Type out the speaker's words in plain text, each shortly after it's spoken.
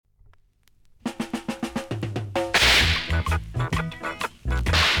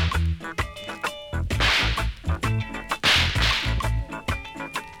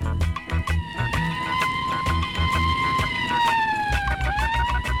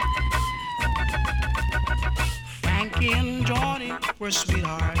Frankie and Johnny were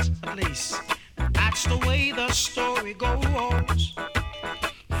sweethearts, at least that's the way the story goes.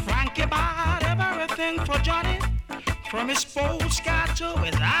 Frankie bought everything for Johnny, from his sports car to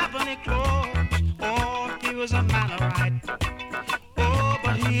his ebony clothes. Oh, he was a man of right. Oh,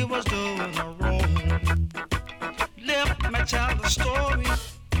 but he was doing the wrong. Let me tell the story.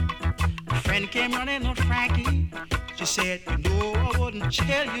 A friend came running to Frankie. She said, you know I wouldn't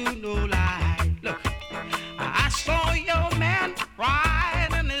tell you no lie. Look, I saw your man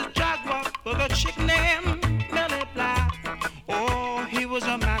riding his Jaguar with a chick named Millie Black. Oh, he was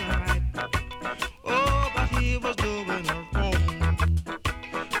a man of right. Oh, but he was doing the wrong.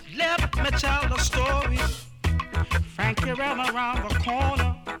 Let me tell the story. Frankie ran around the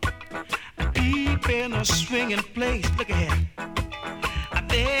corner, deep in a swinging place. Look at here.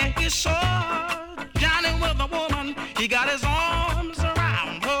 There he saw Johnny with a woman. He got his arms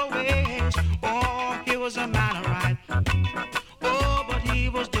around her waist. Oh, he was a man of right. Oh, but he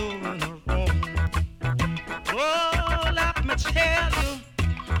was doing the wrong. Oh, let me tell you,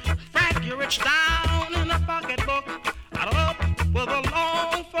 Frankie reached down in the pocketbook, got up with a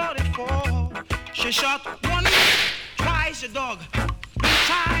long 44. She shot one, twice a dog, 3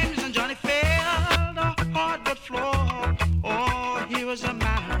 times, and Johnny fell the hardwood floor. Oh, he was a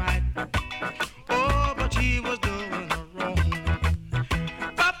man of right. Oh, but he was doing the wrong.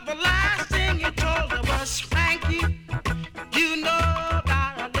 But the last thing he told her was, Frankie, you know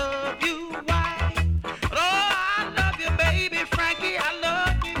that I love you. Why? Oh, I love you, baby, Frankie, I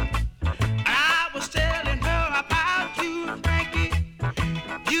love you. And I was telling her about you, Frankie.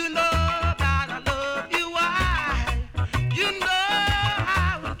 You know that I love you. Why? You know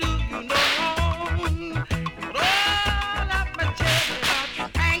I would do you no wrong. But oh, let me tell you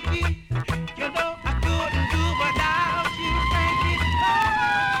about Frankie. You know I couldn't do without you, Frankie.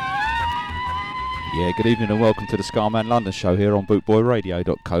 Yeah, good evening and welcome to the Scarman London show here on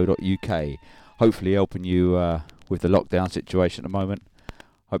bootboyradio.co.uk. Hopefully helping you with the lockdown situation at the moment.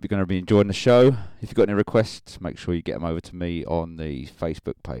 Hope you're going to be enjoying the show. If you've got any requests, make sure you get them over to me on the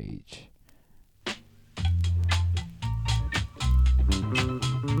Facebook page.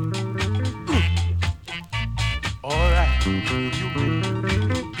 All right, you good,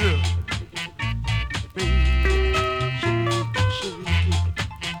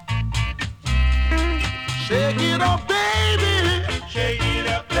 shake it up, baby. Shake it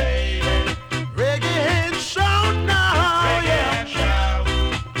up, baby. Reggae and shout now, reggae and shout.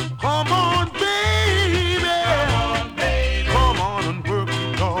 Come on, baby. Come on, baby. Come on and work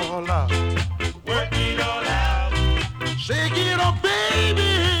it all out. Work it all out. Shake it up,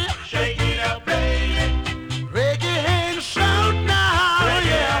 baby. Shake it up, baby. Reggae and shout now, reggae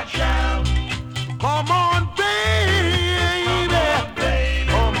yeah. And shout. Come on, baby. Come on, baby.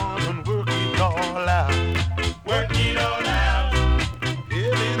 Come on and work it all out. Work it all out.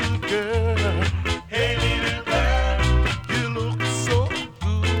 Hey, little girl. Hey, little girl. You look so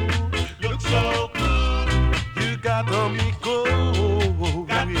good. Look so good. You got me going.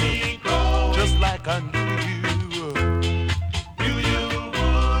 Got me going. Just like I knew you would. Knew you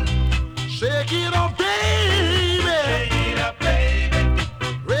would. Shake it up, baby. Shake it up, baby.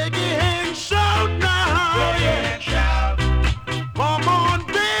 Reggae and shout now. Reggae and shout. Come on,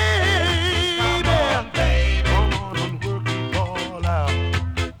 baby. Come on, baby. Come on and work it all out.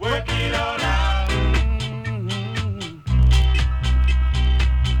 Work it all out.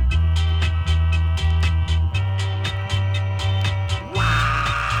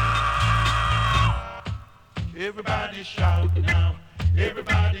 Wow! Everybody shout now.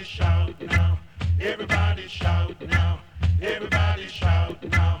 Everybody shout now. Everybody shout now. Everybody shout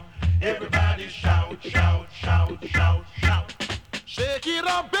now. Everybody shout, shout, shout, shout, shout. Shake it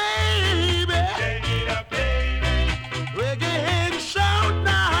up, baby. Shake it up, baby. Reggae and shout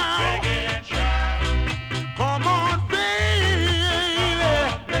now. Reggae and shout. Come on, baby. Come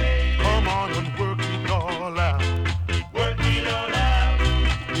on, baby. Come on and work it all out. Work it all out.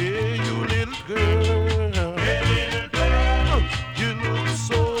 Yeah, you little girl. Hey, little girl. You look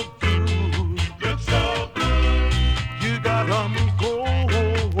so good. Look so good. You got me going.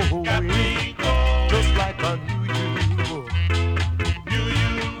 Got me going. Just like I knew you would. Knew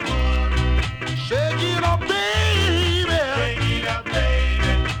you would. Shake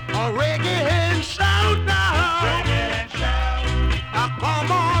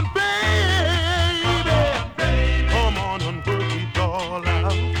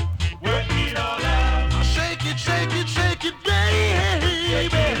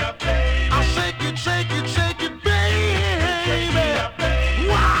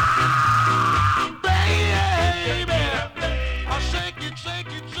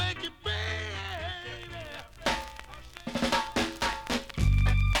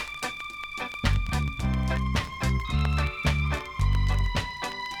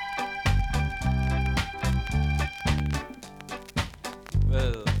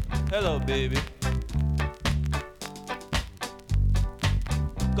Hello, baby.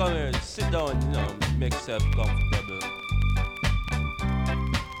 Come here, sit down, make yourself comfortable.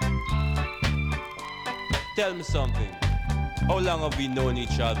 Tell me something. How long have we known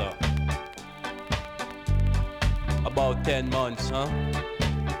each other? About 10 months, huh?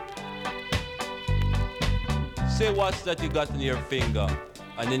 Say what's that you got in your finger?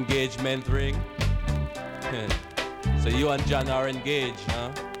 An engagement ring? So you and John are engaged,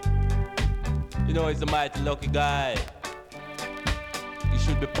 huh? You know, he's a mighty lucky guy. You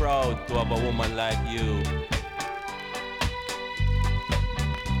should be proud to have a woman like you.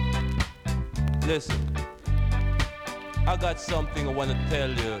 Listen, I got something I want to tell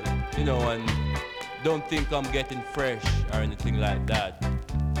you, and don't think I'm getting fresh or anything like that.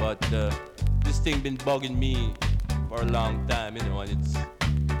 But this thing been bugging me for a long time, and it's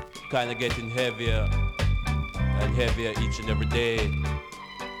kind of getting heavier and heavier each and every day.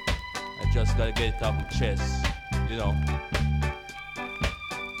 I just gotta get it off my chest,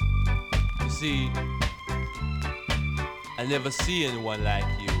 You see, I never see anyone like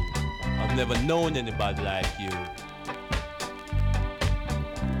you. I've never known anybody like you.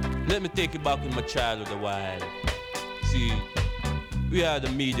 Let me take you back in my childhood a while. See, we had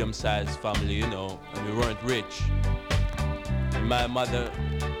a medium-sized family, and we weren't rich. And my mother,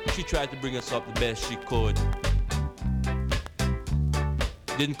 she tried to bring us up the best she could.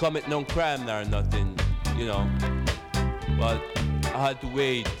 Didn't commit no crime nor nothing, But I had to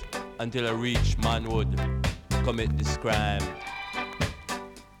wait until I reached manhood to commit this crime.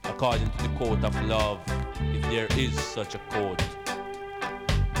 According to the court of love, if there is such a court.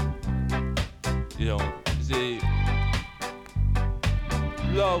 See,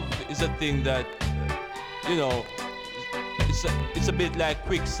 love is a thing that, it's a bit like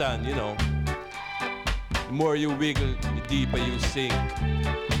quicksand, The more you wiggle, the deeper you sink.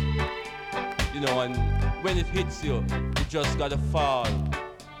 And when it hits you, you just gotta fall,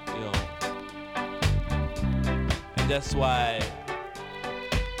 And that's why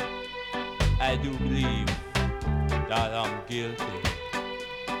I do believe that I'm guilty.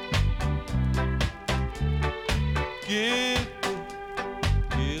 Guilty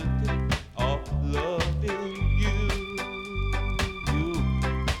of loving you.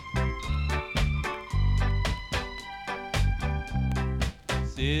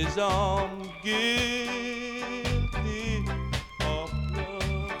 Says I'm guilty of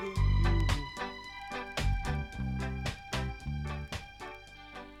loving you.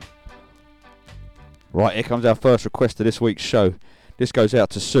 Right, here comes our first request of this week's show. This goes out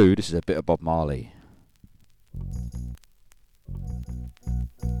to Sue. This is a bit of Bob Marley.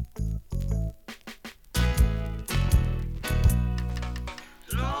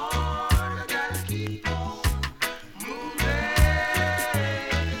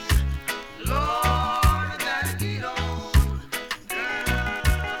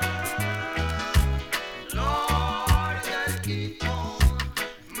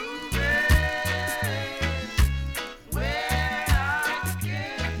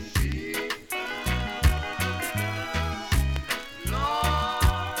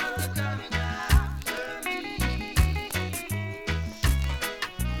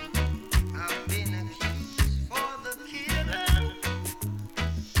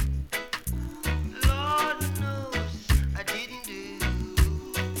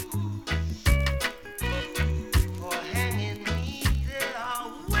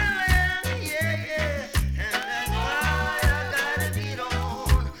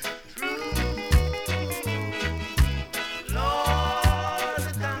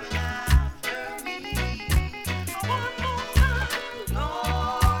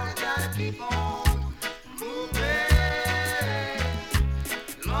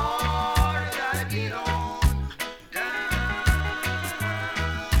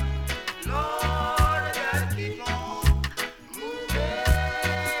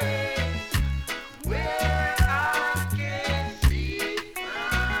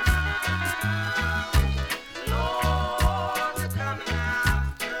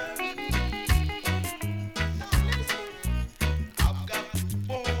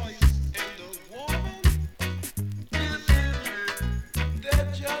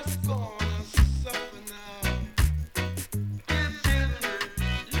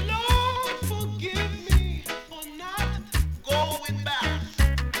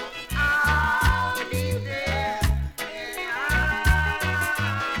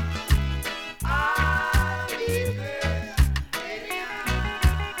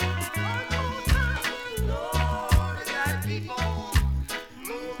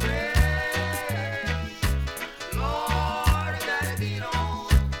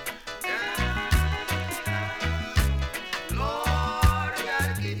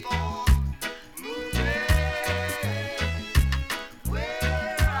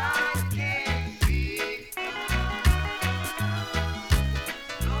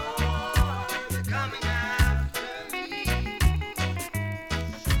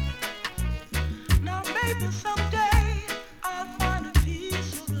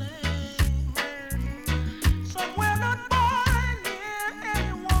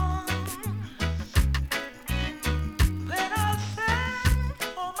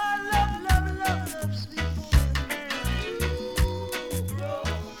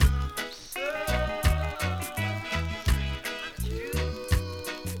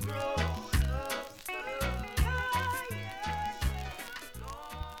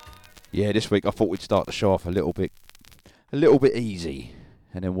 Yeah, this week I thought we'd start the show off a little bit easy,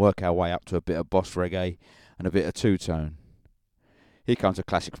 and then work our way up to a bit of boss reggae and a bit of two-tone. Here comes a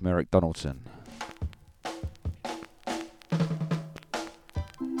classic from Eric Donaldson.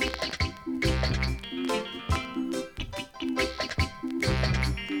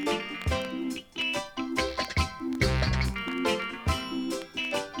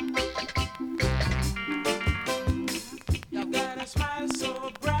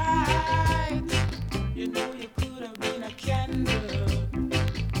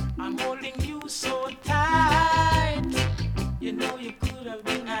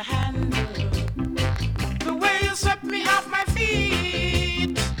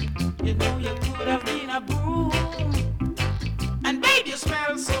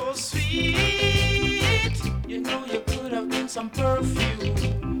 Some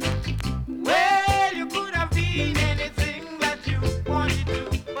perfume. Well, you could have been anything that you wanted to,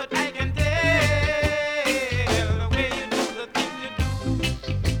 but I can tell the way you do the thing you do.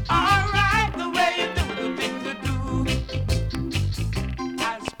 Alright, the way you do the thing you do.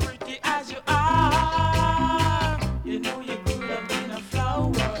 As pretty as you are, you know you could have been a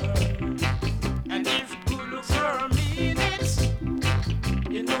flower. And if good looks for a minute,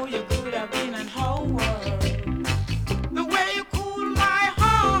 you know you could have been an hour.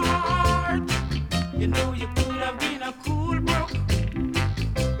 You know you could have been a cool brook.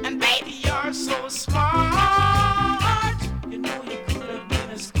 And baby, you're so smart. You know you could have been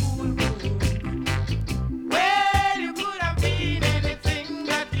a school book. Well, you could have been anything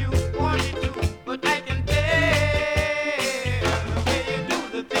that you wanted to, but I can tell the way you do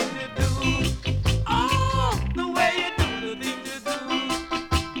the thing you do. Oh, the way you do the thing you do.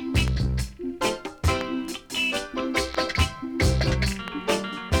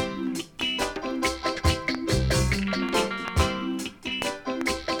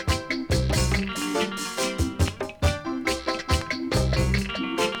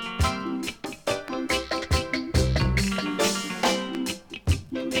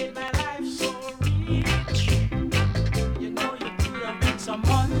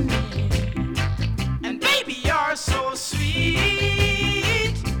 So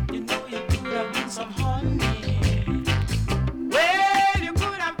sweet, you know you could have been some honey. Well, you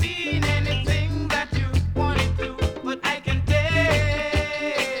could have been anything that you wanted to, but I can tell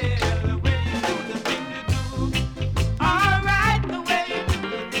the way you do the thing you do. Alright, the way you do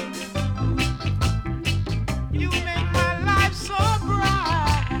the thing you do. You make my life so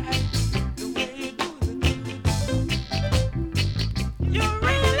bright. The way you do the thing you do. You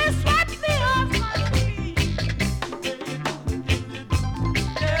really swept me off my feet.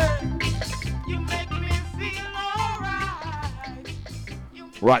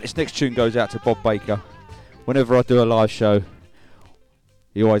 Right, this next tune goes out to Bob Baker. Whenever I do a live show,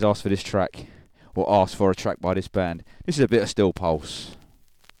 he always asks for this track, or asks for a track by this band. This is a bit of Steel Pulse.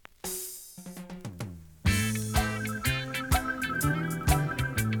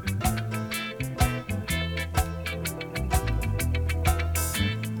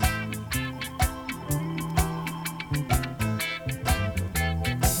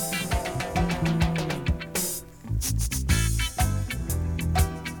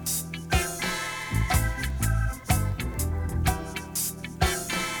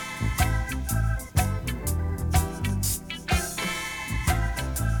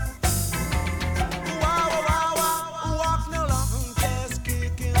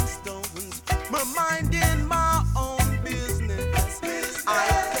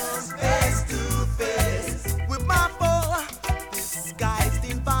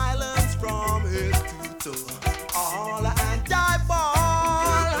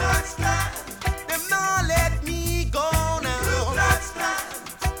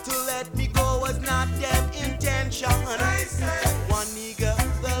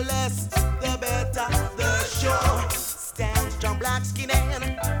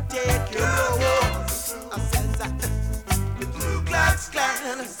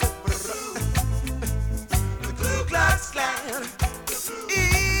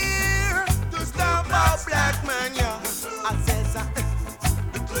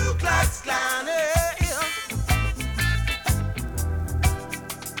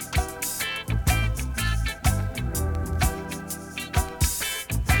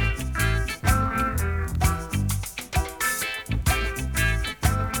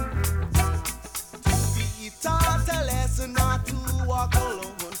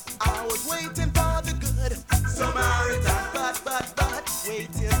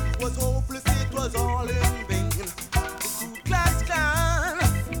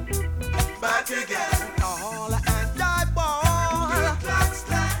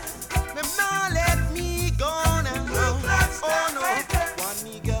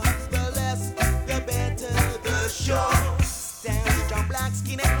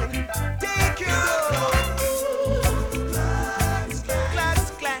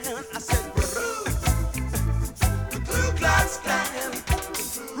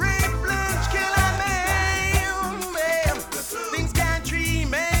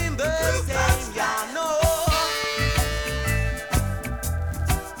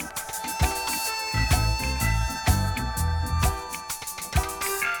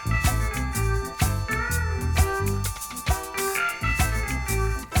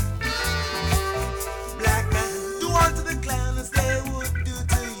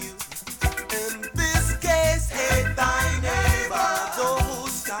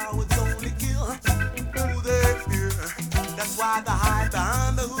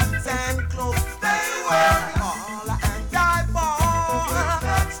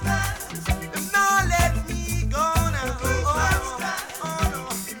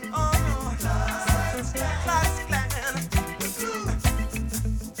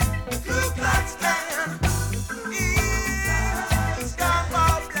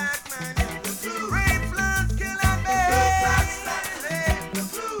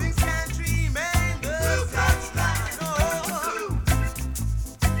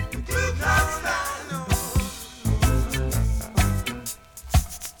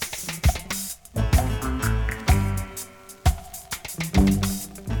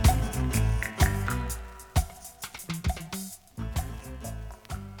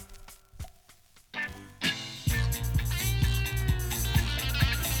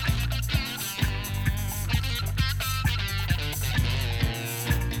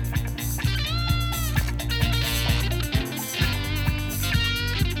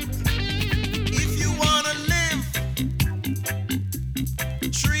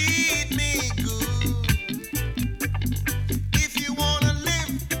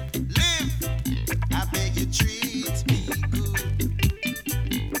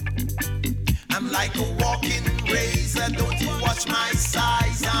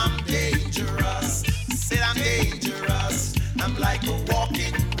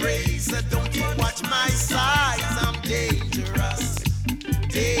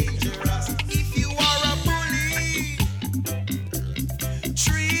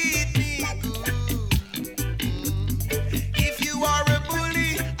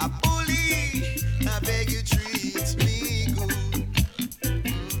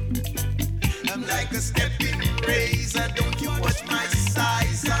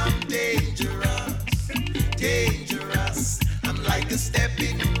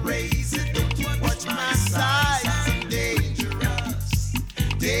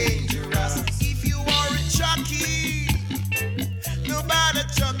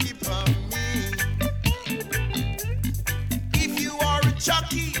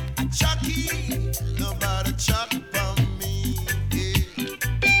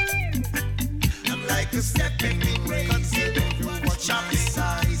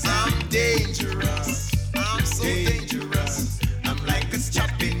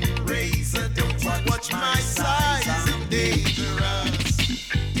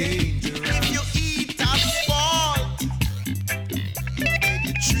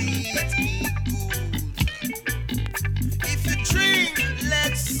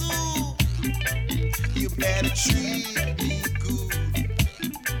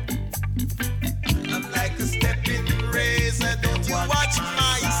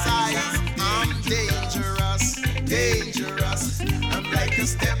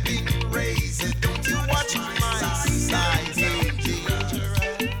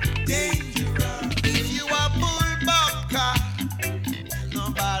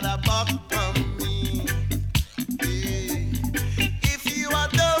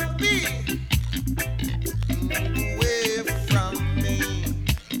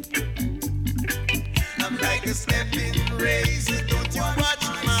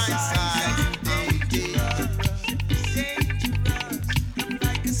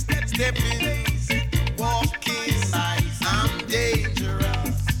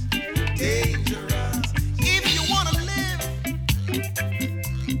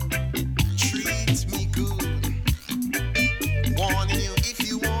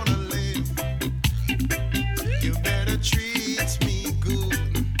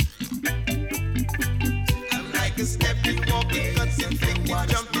 Stepping, walking.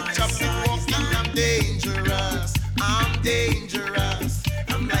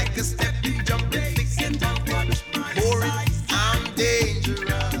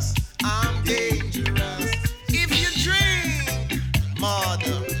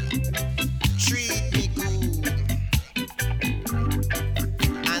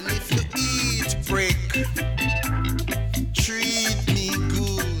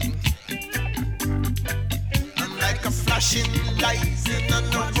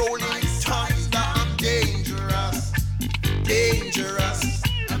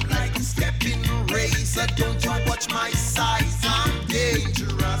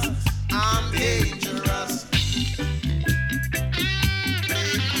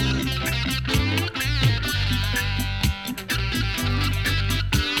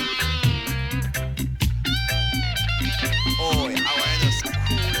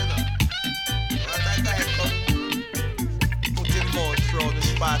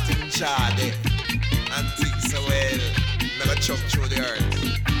 Shade and think so well, never chuck through the earth.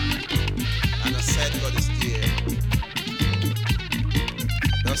 And I said God is there.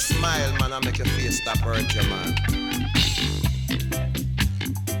 Now smile, man, and make your face stop hurt you, man.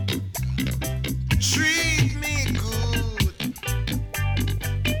 Treat me good.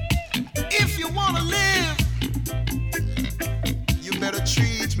 If you wanna live, you better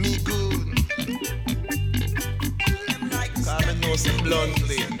treat me good. Cause I know some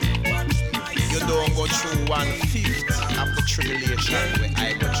bluntly, you don't go through 1/5 of the tribulation where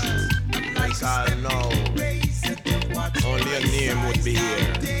I go through. Because I know only a name would be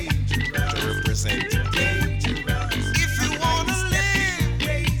here to represent you. If you wanna live,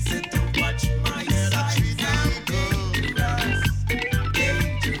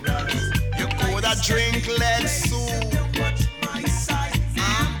 you coulda drink lead soup.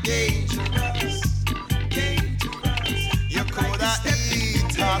 I'm dangerous. You coulda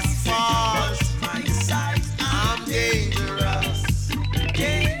eat asphalt. I'm dangerous.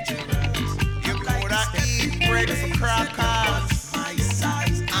 You coulda eat bread for crackers.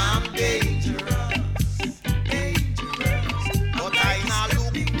 I'm dangerous. But I not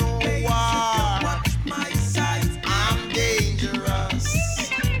look no war. I'm dangerous.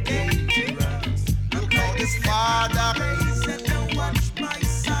 Look how this father,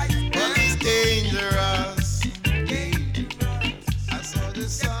 but he's dangerous. I saw the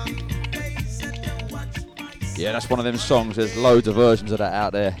sun. Yeah, that's one of them songs. There's loads of versions of that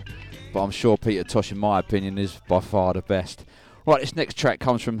out there, but I'm sure Peter Tosh, in my opinion, is by far the best. Right, this next track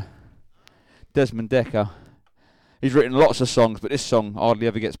comes from Desmond Decker. He's written lots of songs, but this song hardly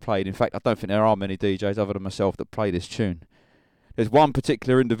ever gets played. In fact, I don't think there are many DJs other than myself that play this tune. There's one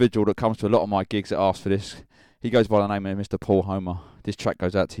particular individual that comes to a lot of my gigs that asks for this. He goes by the name of Mr. Paul Homer. This track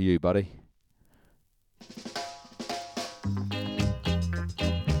goes out to you, buddy.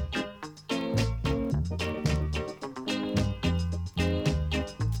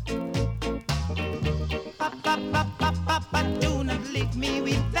 Papa, do not lick me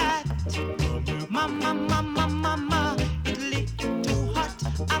with that. Mama, mama, mama, it lick too hot.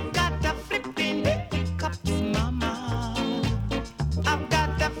 I've got the flipping hiccups, mama. I've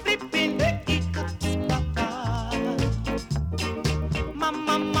got the flipping hiccups, papa.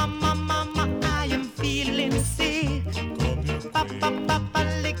 Mama, mama, mama, I am feeling sick. Papa,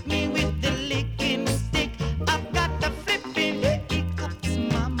 lick me with the licking stick. I've got the flipping hiccups,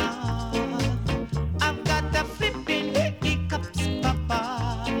 mama. I've got the flipping hiccups, papa.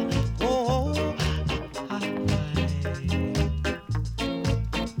 Oh,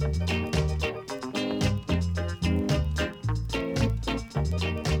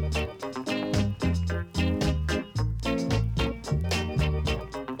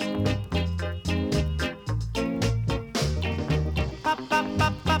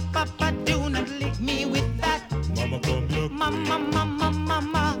 Papa, do not lick me with that. Mama, mama,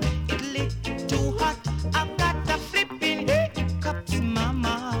 mama, it lick too hot. I've got the flipping hiccups,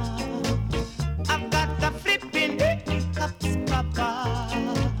 mama. I've got the flipping hiccups, papa.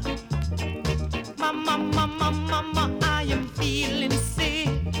 Mama, mama, mama, I am feeling sick.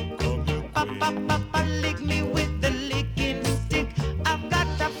 Papa, lick me with the licking stick. I've got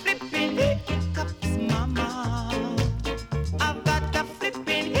the flipping hiccups, mama. I've got the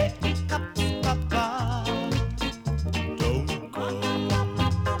flipping hiccups, papa.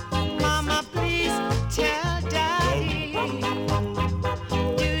 Mama, please tell daddy,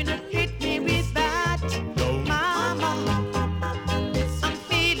 do not hit me with that. Mama, I'm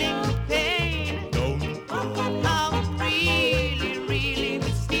feeling the pain. I'm really, really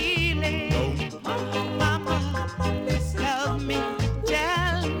feeling. Mama, help me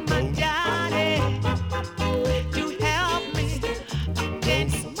tell my daddy to help me. I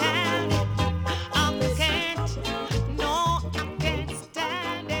can't stand it. I can't. No, I can't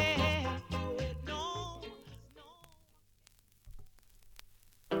stand it. No.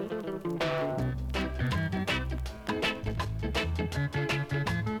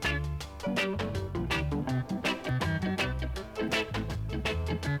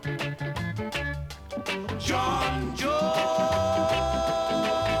 John Jones,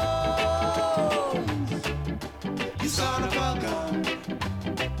 you son of a gun.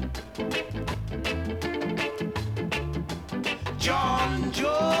 John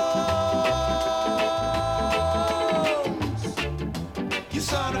Jones, you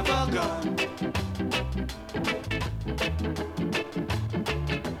son of a gun.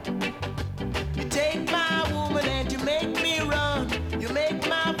 You take my woman and you make me run. You make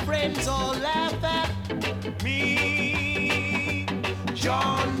my friends all laugh at me.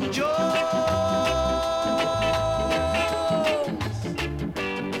 John Jones,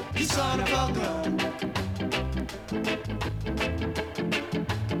 you son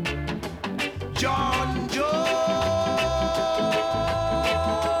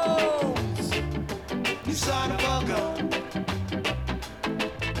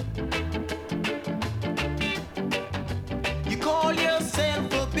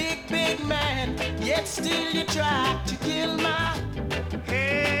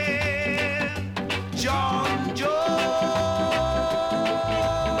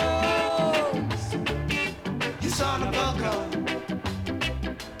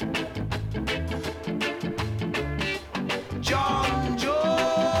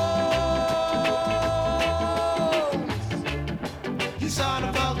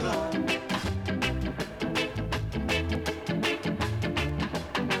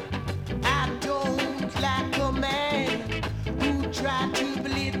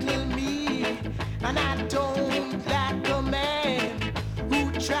And I don't like a man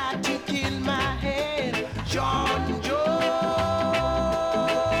who tried to kill my head. John Jones,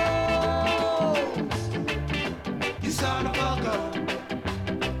 you son of a gun.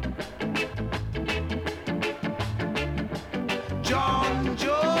 John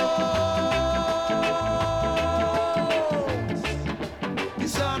Jones, you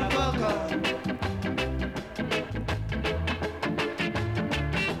son of a gun.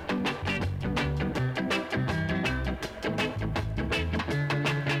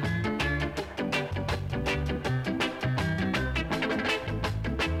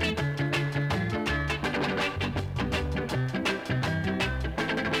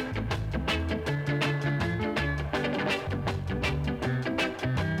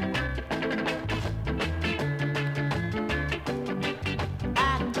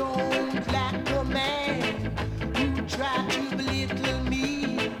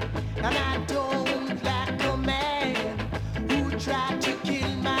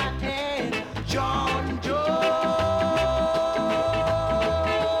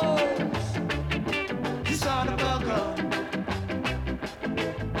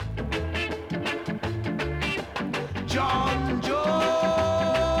 John Jones,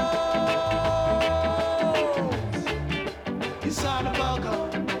 you son of a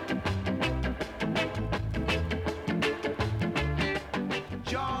gun.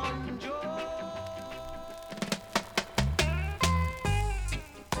 John Jones.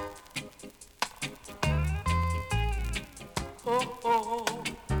 Oh, oh,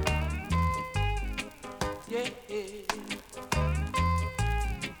 yeah.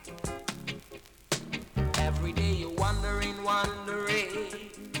 Every day you're wondering, what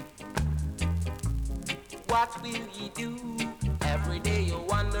will you do? Every day you're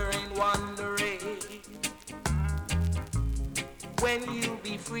wondering, when you'll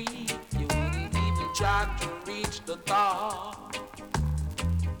be free. You wouldn't even try to reach the top.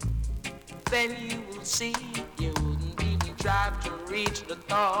 Then you will see, you wouldn't even try to reach the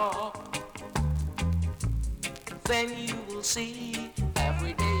top. Then you will see,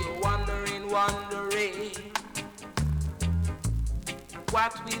 every day you're wondering, what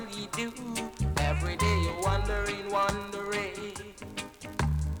will you do? Every day you're wondering,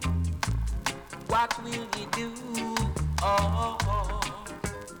 what will you do? Oh,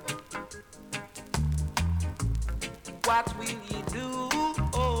 what will you do?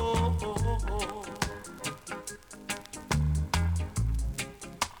 Oh,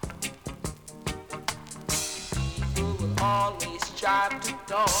 people will always try to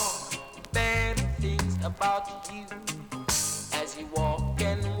talk bad things about you as you walk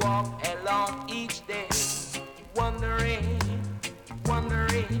and walk along each day, wondering,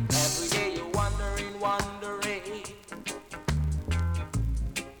 every day you're wondering, what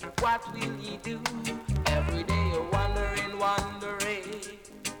will you do? Every day you're wondering,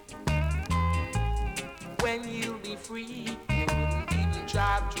 when you'll be free. You wouldn't even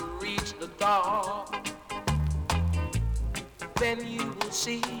try to reach the top. Then you will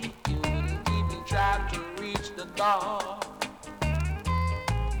see, you wouldn't even try to reach the top.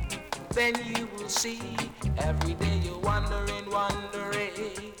 Then you will see, every day you're wondering,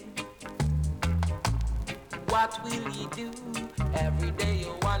 what will you do? Every day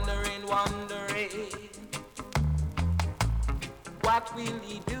you're wondering, what will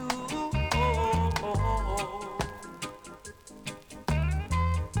you do? Oh,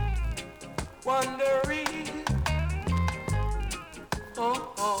 wondering,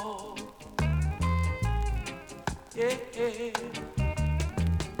 oh, yeah.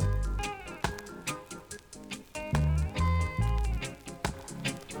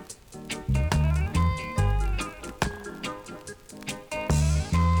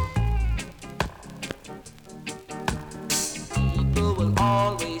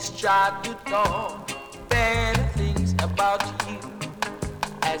 Always try to talk better things about you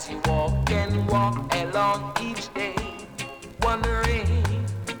as you walk and walk along each day, wondering,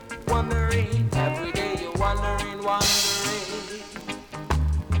 every day you're wondering,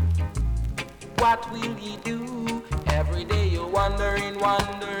 what will you do? Every day you're wondering,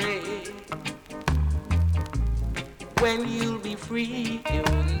 when you'll be free. You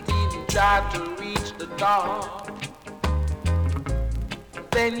wouldn't even try to reach the top.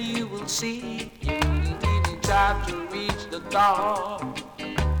 Then you will see, you wouldn't even try to reach the top.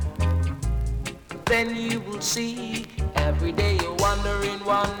 Then you will see, every day you're wondering.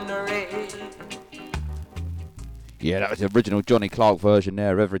 Yeah, that was the original Johnny Clark version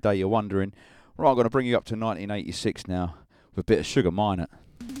there, Every Day You're Wondering. Right, I'm going to bring you up to 1986 now with a bit of Sugar Minott.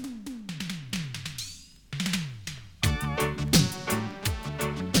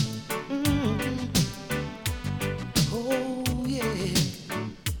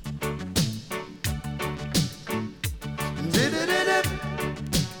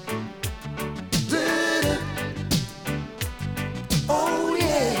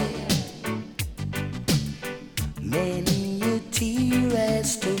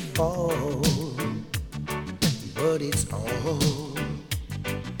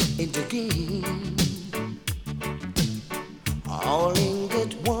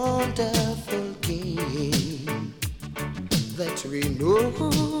 they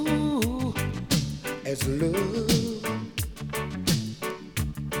know as love.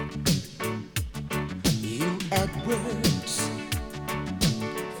 You add words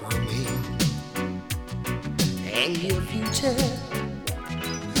for me, and your future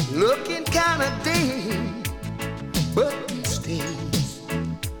looking kind of dim, but these things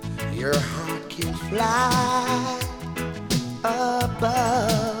your heart can fly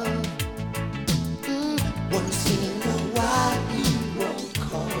above. Once in a while you won't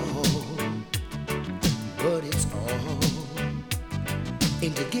call, but it's all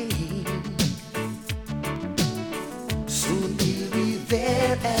in the game. Soon we'll be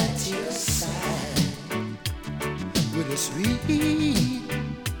there at your side with a sweet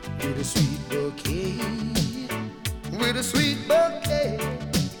bouquet, with a sweet bouquet.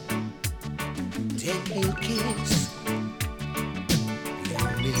 Take a kiss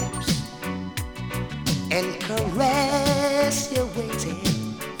your lips and caress your waiting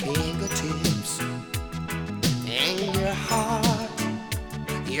fingertips, and your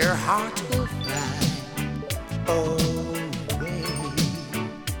heart will fly away.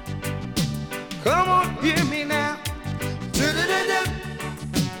 Come on, hear me now. Du-du-du-du.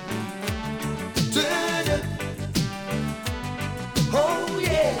 Du-du-du. Oh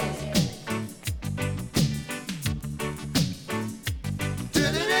yeah.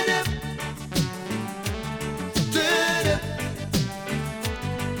 Du-du-du-du. Du-du.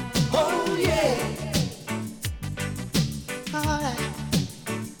 Oh yeah. All right.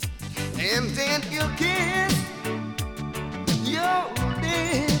 And then you kiss your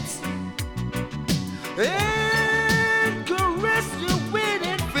lips and caress your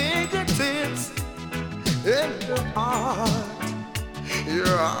waiting fingertips, and your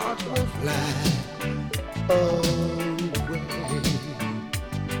heart will fly away.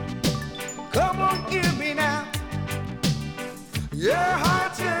 Come on, give me now. Your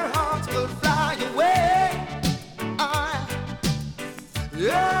heart will fly away.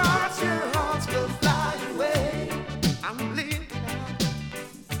 Your heart will fly away. I'm leaving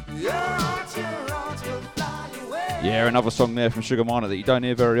now. Your heart will fly away. Yeah, another song there from Sugar Minott that you don't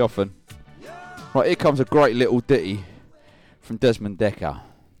hear very often. Right, here comes a great little ditty from Desmond Dekker.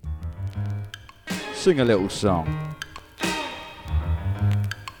 Sing a little song.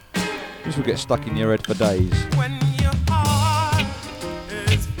 This will get stuck in your head for days. When your heart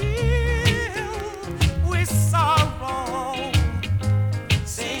is filled with sorrow,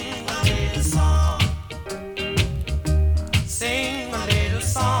 sing a little song. Sing a little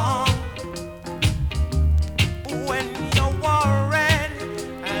song. When you're worried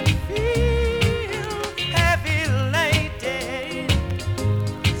and feel heavy laden,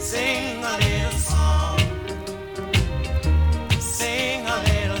 sing a little song. Sing a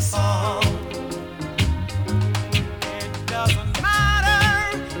little song. It doesn't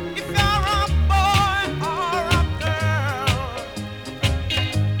matter if you're a boy or a girl.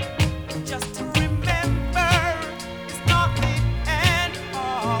 Just remember, it's not the end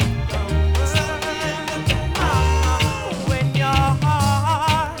of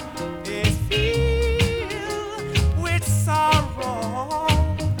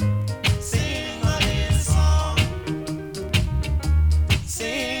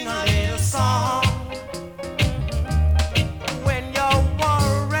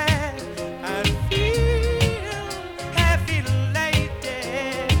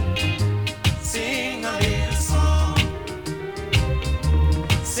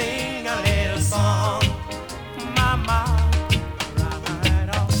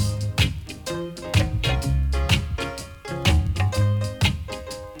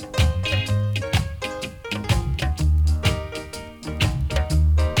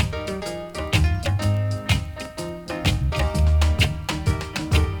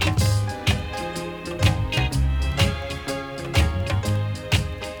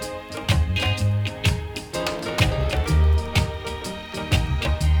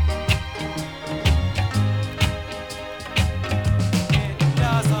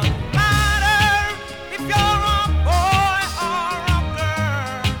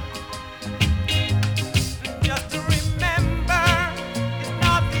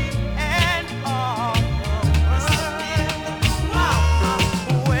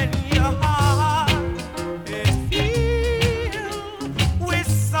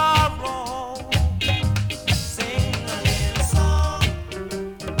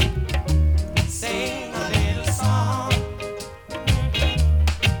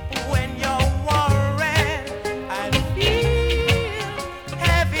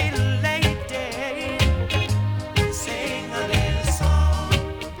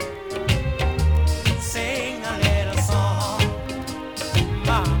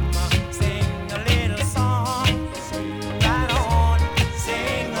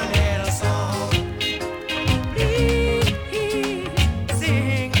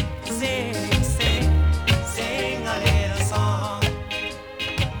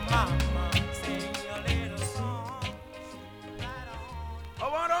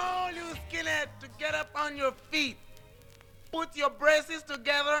put your braces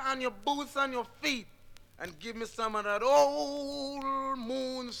together and your boots on your feet and give me some of that old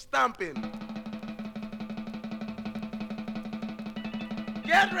moon stamping.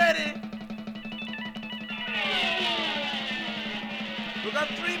 Get ready. We got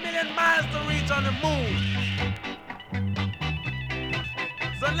 3 million miles to reach on the moon.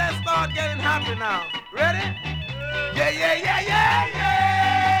 So let's start getting happy now. Ready? Yeah, yeah, yeah, yeah, yeah.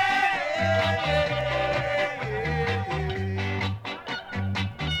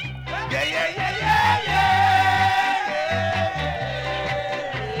 Yeah, yeah, yeah, yeah, yeah.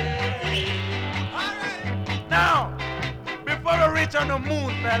 Now, before we reach on the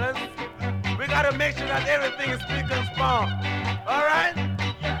moon, fellas, we gotta make sure that everything is spick and span. All right?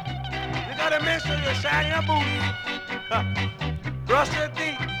 You gotta make sure you shine your boots. Brush your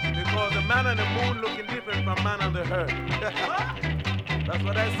teeth, because the man on the moon looking different from man on the earth. That's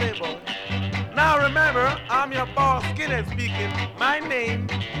what I say, boy. Now remember, I'm your boss, Skinhead speaking. My name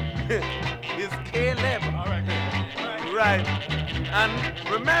is Caleb. All right. Right. And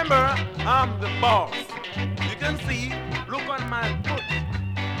remember, I'm the boss. You can see, look on my foot,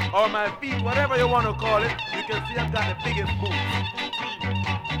 or my feet, whatever you want to call it. You can see I've got the biggest boots.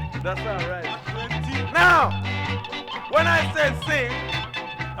 That's all right. Now, when I said sing,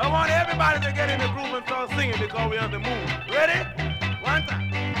 I want everybody to get in the groove and start singing because we're on the moon. Ready? One time.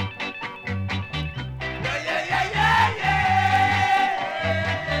 Yeah, yeah, yeah, yeah, yeah.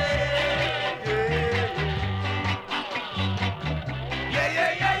 Yeah,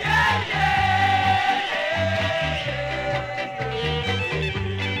 yeah, yeah, yeah, yeah.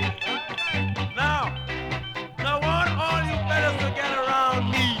 Now I want all you fellas to get around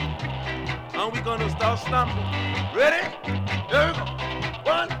me. And we're gonna start stomping. Ready? Here we go.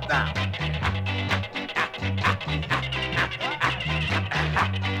 One time.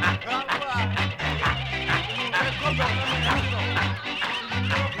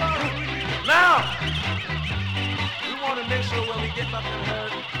 Now, we want to make sure when we get back to the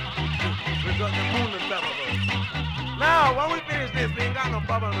herd, we got the moon on top of us. Now, when we finish this, we ain't got no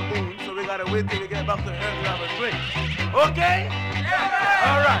problem on the moon, so we gotta wait till we get back to the herd to have a drink. Okay? Yeah.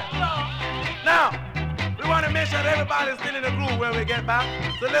 All right. Now, we want to make sure that everybody's still in the groove when we get back.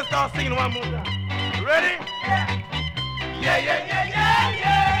 So let's start singing one more time. Ready? Yeah. Yeah, yeah, yeah, yeah,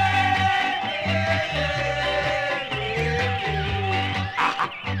 yeah.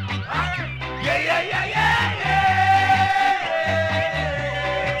 Yeah, yeah, yeah, yeah, yeah.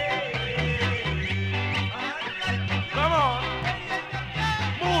 Come on.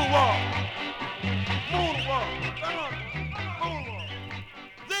 Moonwalk. Moonwalk. Come on. Moonwalk.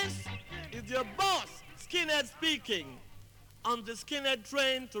 This is your boss, Skinhead speaking, on the Skinhead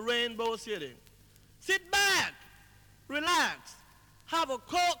train to Rainbow City. Sit back, relax, have a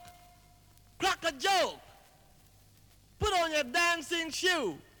coke, crack a joke, put on your dancing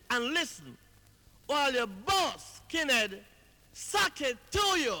shoe and listen while your boss, Skinhead, suck it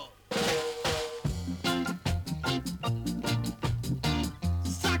to you.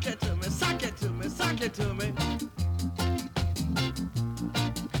 Suck it to me, suck it to me, suck it to me.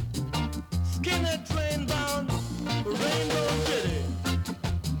 Skinhead train bound for Rainbow City.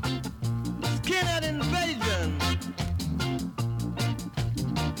 Skinhead invasion.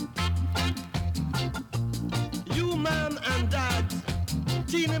 You mom and dads,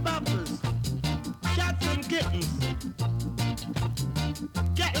 teeny boppers, cats and kittens,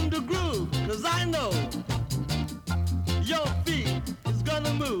 get in the groove, 'cause I know your feet is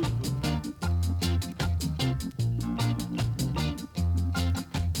gonna move.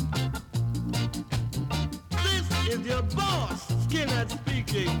 Is your boss, Skinhead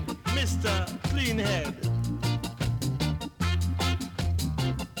speaking, Mr. Cleanhead.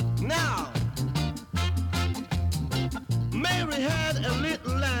 Now, Mary had a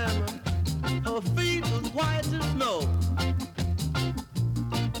little lamb, her feet was white as snow.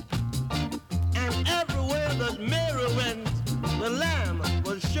 And everywhere that Mary went, the lamb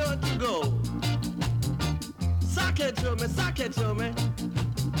was sure to go. Suck it to me, suck it to me.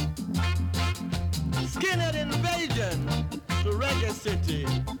 Skinhead invasion to Reggae City.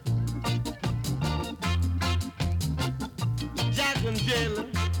 Jack and Jill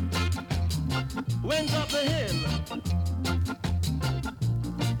went up the hill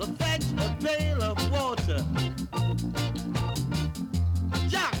to fetch a pail of water.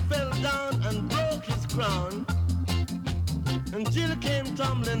 Jack fell down and broke his crown, and Jill came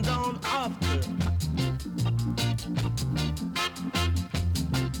tumbling down after.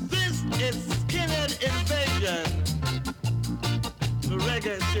 This is Skinhead invasion to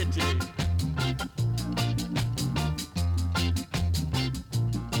Reggae City.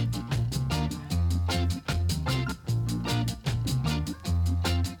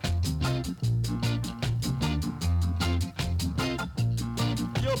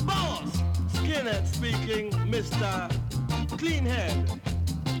 your boss, skinhead speaking, Mr. Cleanhead.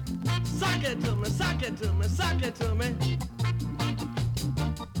 Suck it to me, suck it to me, suck it to me.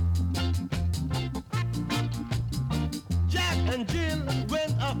 Jack and Jill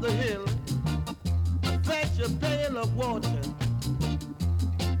went up the hill to fetch a pail of water.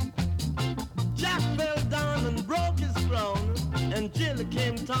 Jack fell down and broke his crown, and Jill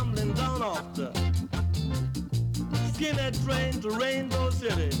came tumbling down after. Skinhead train to Rainbow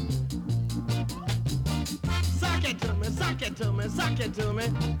City. Suck it to me, suck it to me, suck it to me.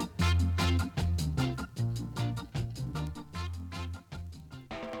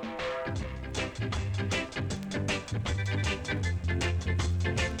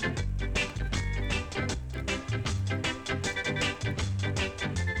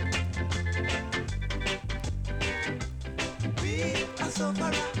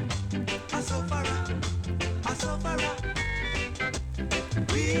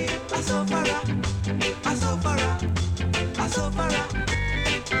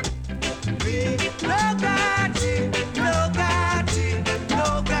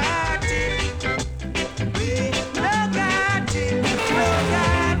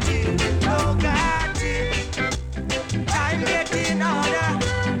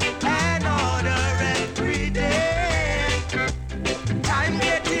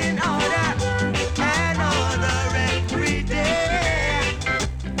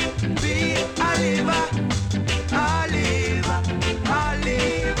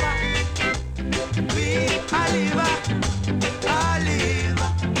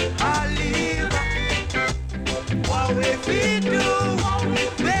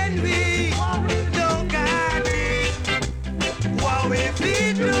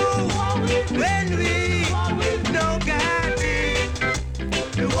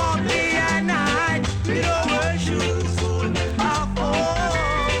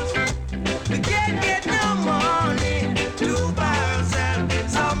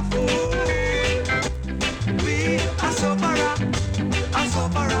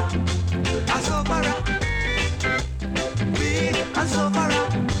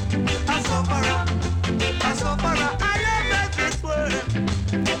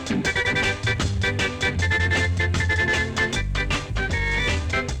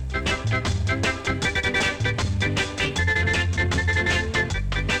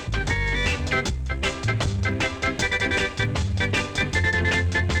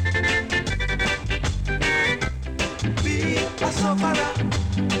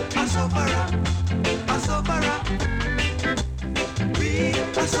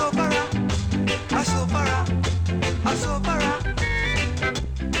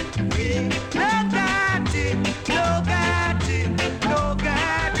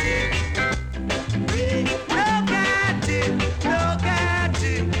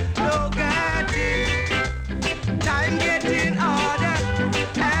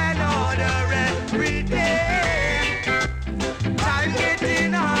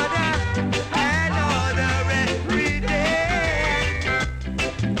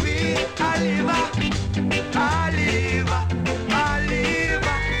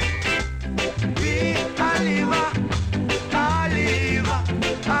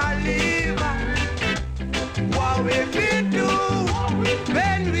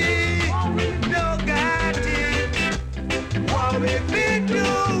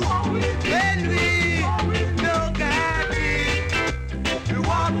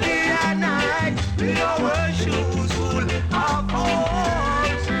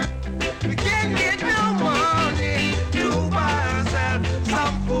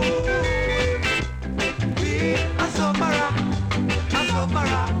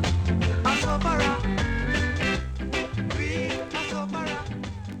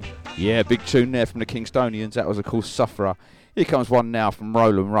 Yeah, big tune there from the Kingstonians. That was, of course, Sufferer. Here comes one now from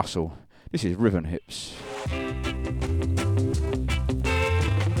Roland Russell. This is Ribbon Hips.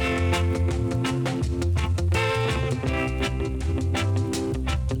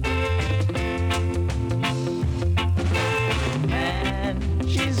 Man,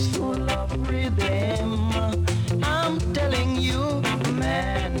 she's full of rhythm. I'm telling you,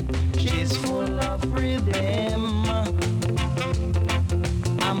 man, she's full of rhythm.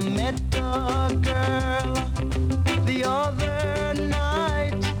 I met a girl the other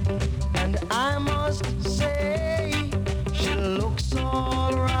night, and I must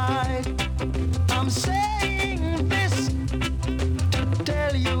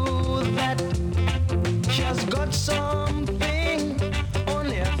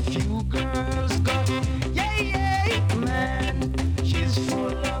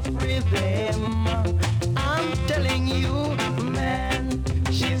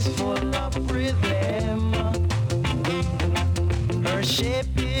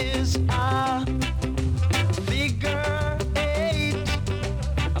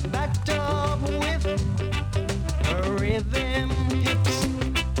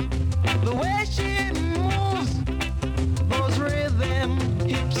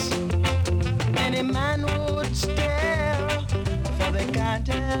can't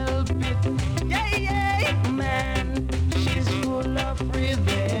help it. Yeah, yeah, man, she's full of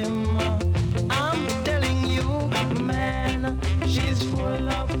rhythm. I'm telling you, man, she's full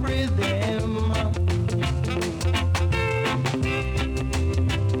of rhythm.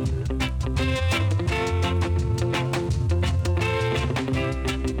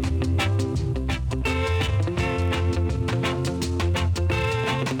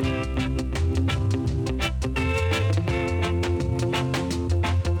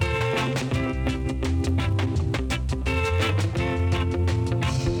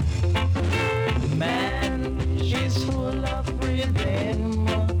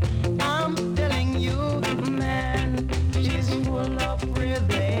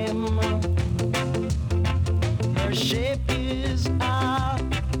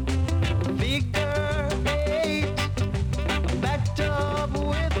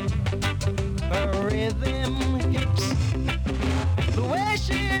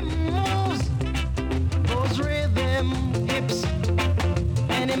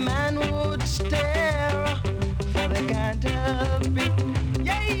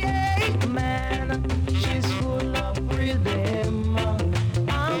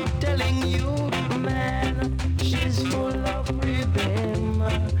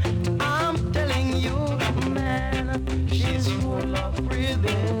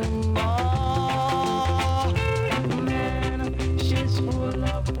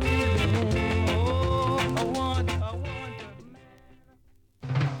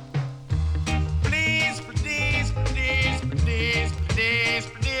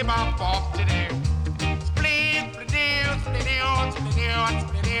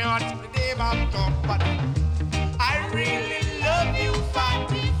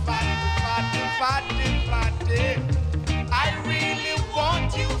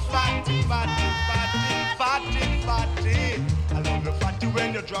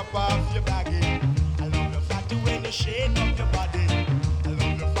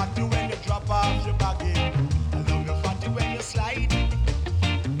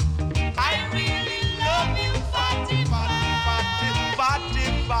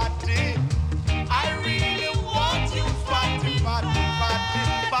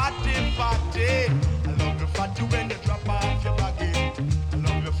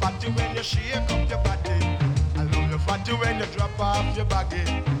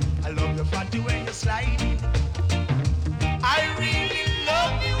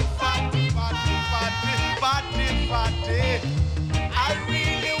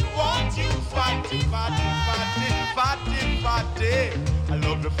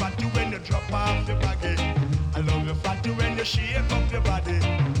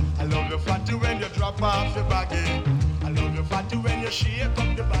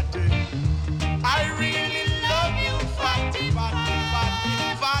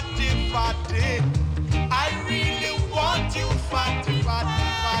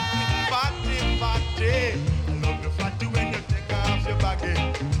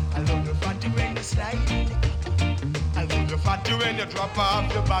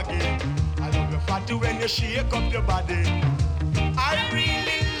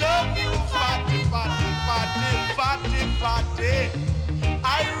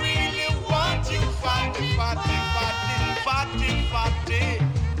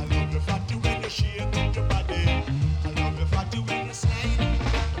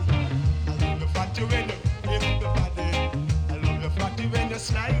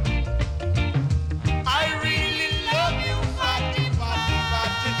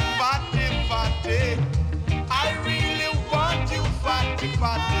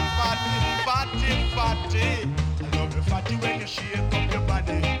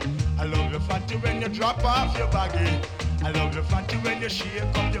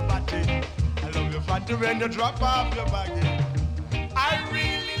 When you drop off your body, I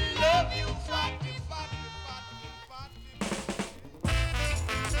really love you, fatty, fatty, fatty,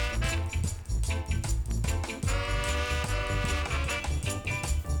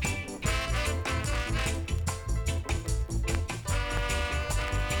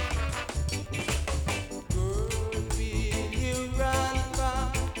 Girl, will you run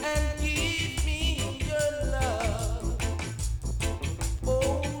far and give me your love?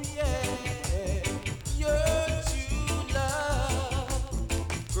 Oh yeah, your true love.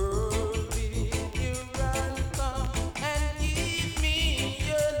 Girl, will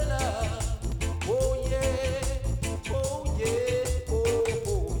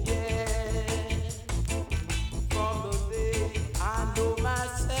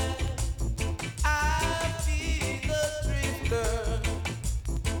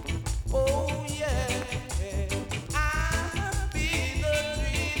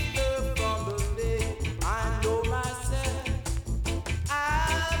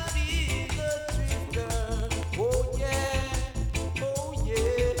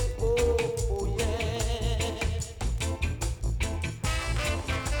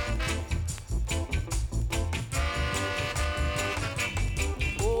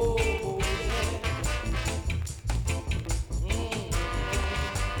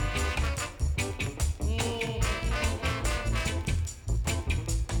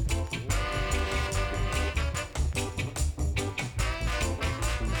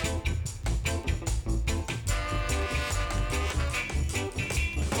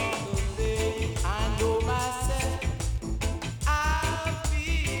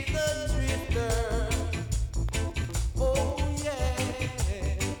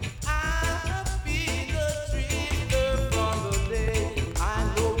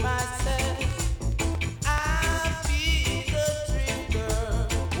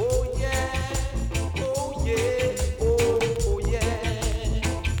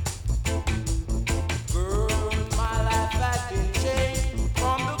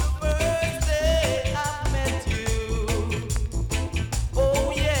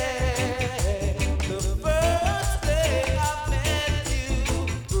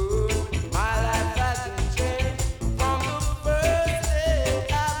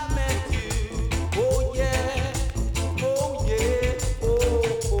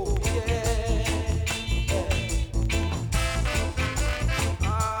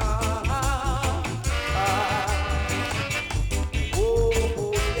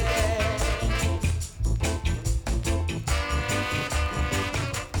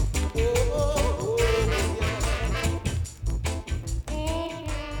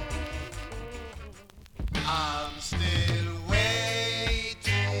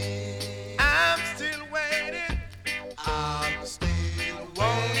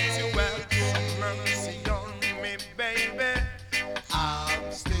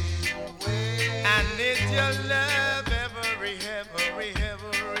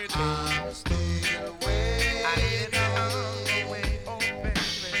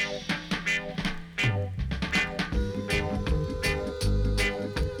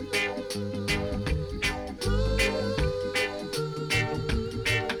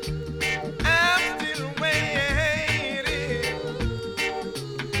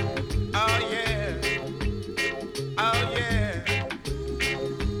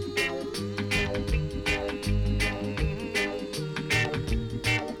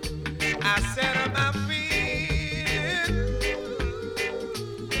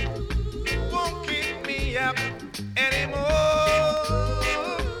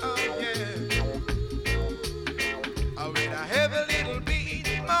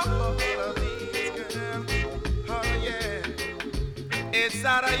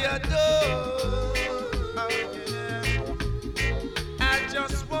inside of your door. Oh, yeah. I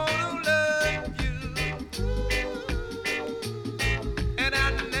just wanna love you, and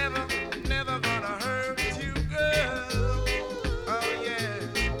I never, never gonna hurt you, girl. Oh yeah.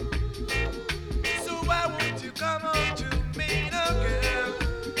 So why won't you come on to me, now, girl?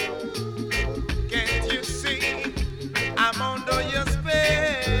 Can't you see I'm under your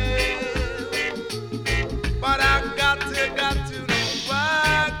spell? But I got to know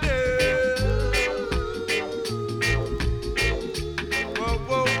why, girl. Whoa,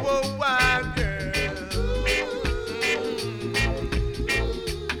 whoa, whoa, why, girl?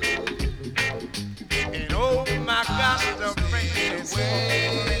 And oh my gosh, the rain is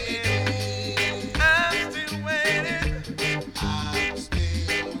falling. I'm still waiting. I'm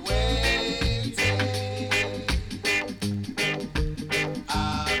still waiting.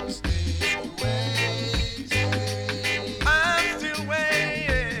 I'm still waiting. I'm still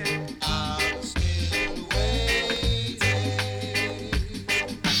waiting. I'm still waiting.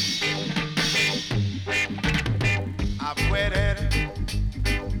 I've waited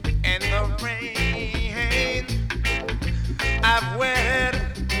in the rain. I've waited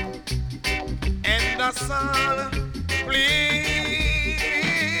in the sun. Please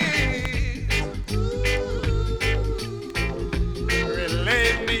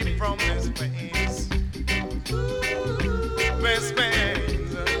relieve me from this pain. This pain.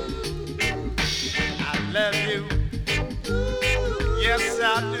 I love you. Yes, I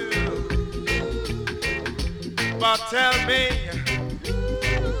do. But tell me,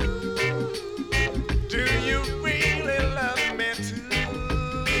 do you really love me too?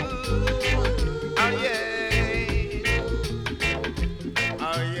 Oh yeah.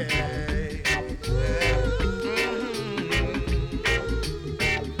 Oh yeah.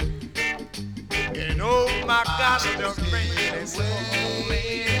 And oh my gosh, the rain is falling.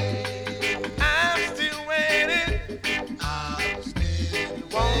 I'm still waiting. I'm still waiting.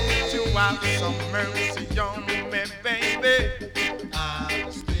 Won't you have some mercy on me, baby?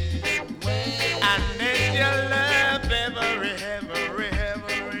 I'm still waiting. I need your love every day.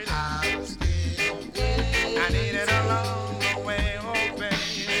 I'm still waiting. I need it along the way, oh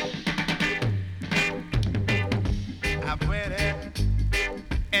baby. I've waited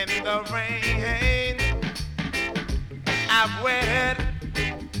in the rain. I've waited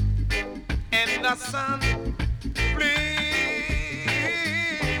in the sun. Please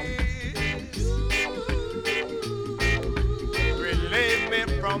relieve me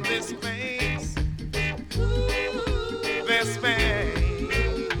from this space. This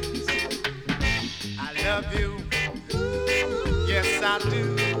space. I love you. Yes, I do.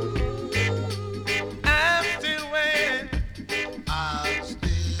 I'm still waiting. I'm still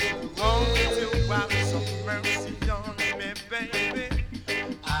waiting. Won't you have some mercy on me, baby?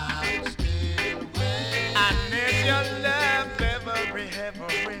 I'm still waiting. I need your love every day.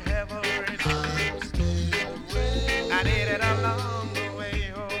 I'm still waiting. I need it along the way,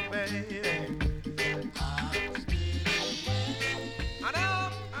 oh baby. I'm still waiting. And I'm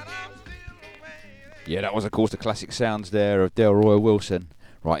still waiting. Yeah, that was of course the classic sounds there of Delroy Wilson.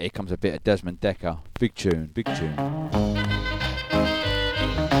 Right, here comes a bit of Desmond Decker. Big tune, big tune.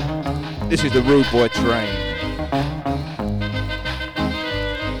 This is the Rude Boy Train.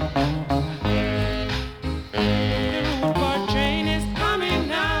 The rude boy train is coming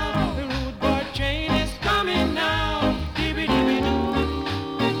now. The rude boy train is coming now. Dibby dibby doo,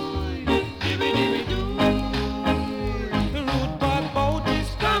 dibby dibby doo. The rude boy boat is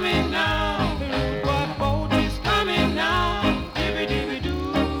coming now. The rude boy boat is coming now. Dibby dibby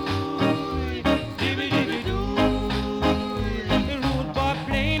doo, dibby dibby doo. The rude boy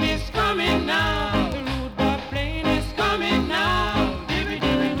plane is coming now. The rude boy plane is coming now. Dibby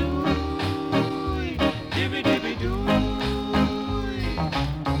dibby doo, dibby dibby doo.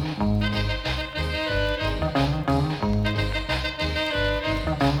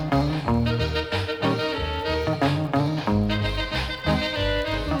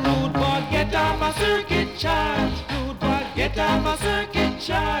 Rude boy, get off a circuit charge. Rude boy, get off a circuit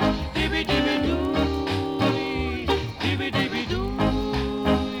charge. Dibby dibby doo, dibby dibby doo.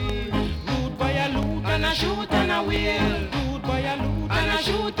 Rude boy, a loot and a shoot and a wheel. Rude boy, a loot and a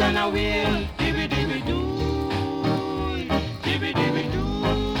shoot and a wheel. Dibby dibby doo, dibby dibby doo.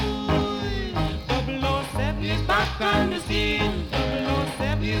 007 is back on the scene.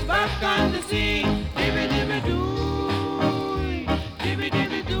 007 is back on the scene. Dibby dibby doo, dibby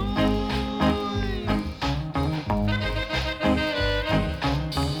dibby doo.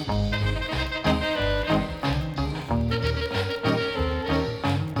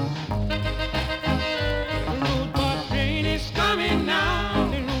 Rude boy train is coming now.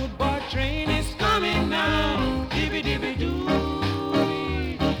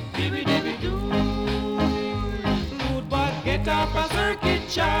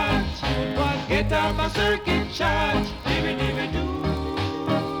 charge. Forget off a circuit charge. Dibby dibby doo.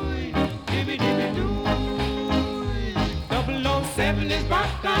 Dibby dibby doo. 007 is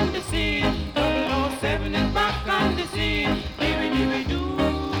back on the scene. 007 is back on the scene. Dibby dibby doo.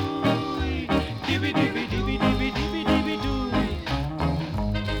 Dibby dibby dibby dibby dibby dibby doo.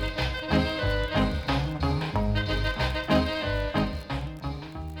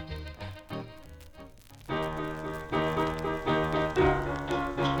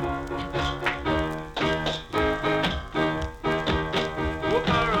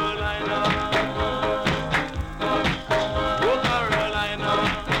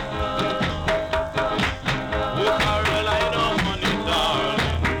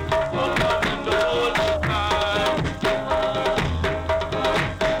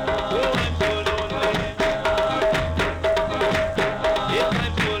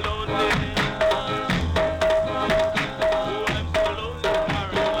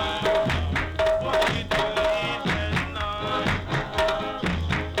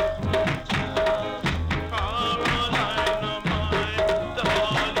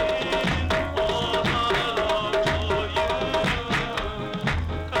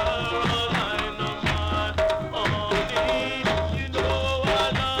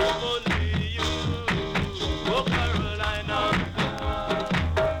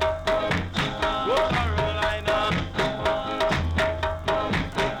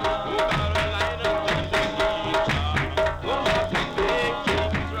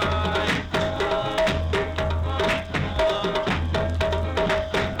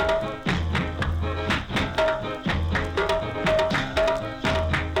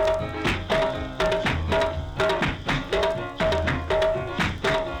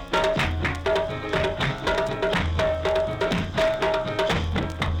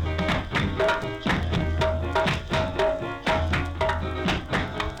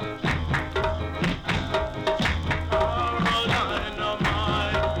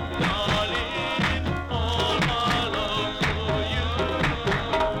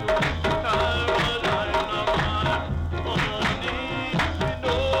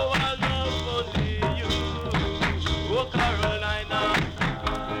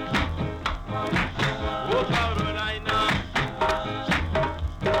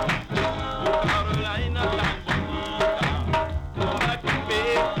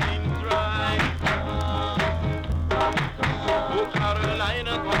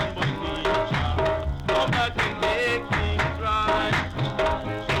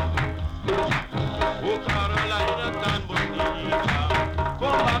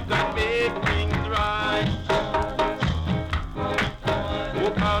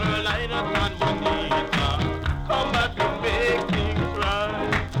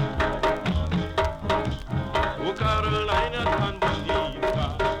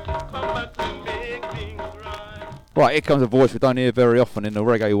 Right, here comes a voice we don't hear very often in the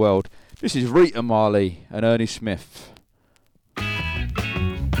reggae world. This is Rita Marley and Ernie Smith. Put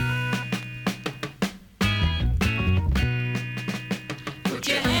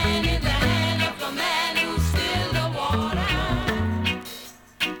your hand in the hand of the man who stilled the water.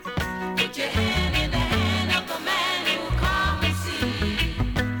 Put your hand in the hand of the man who calmed the sea.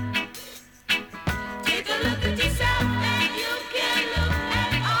 Take a look at yourself and you can look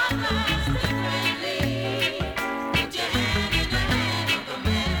at others differently. Put your hand in the hand of the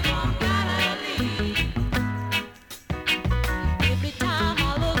man from Galilee. Every time I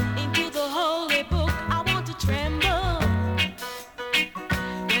look into the holy book, I want to tremble.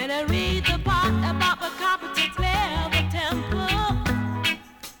 When I read the part about the competent clever temple,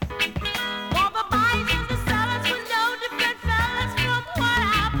 for the buyers and the sellers were no different fellas from what I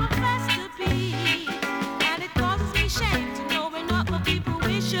profess to be, and it causes me shame to know we're not the people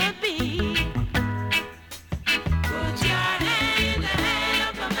we should be. Put your hand in the hand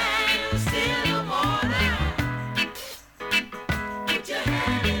of the man who stilled the water. Put your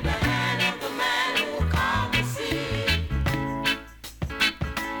hand in the hand of the man who calmed the sea.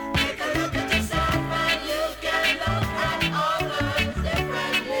 Take a look at yourself and you can look at others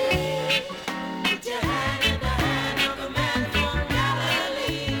differently. Put your hand in the hand of the man from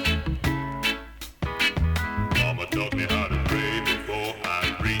Galilee. Mama taught me how to pray before I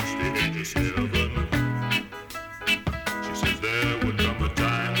reached the edge of heaven. She says there would come a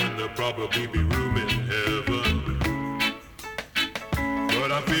time when there'll probably be room in heaven.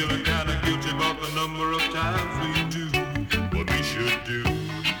 But I'm feeling kinda guilty about the number of times we do what we should do.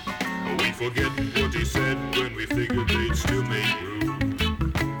 We forget what he said when we figured they'd still make room.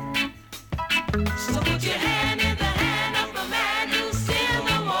 So put your hand in the hand of the man who stilled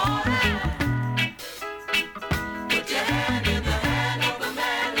the water. Put your hand in the hand of the man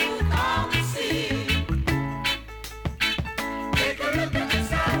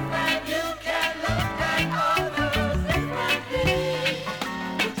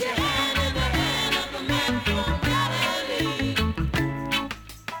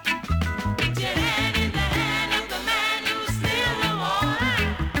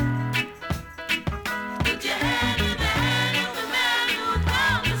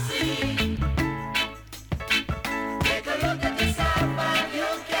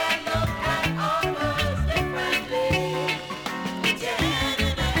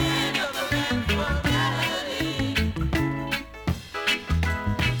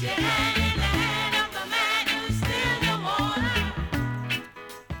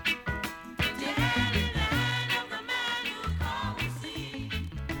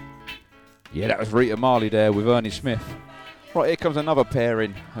Yeah, that was Rita Marley there with Ernie Smith. Right, here comes another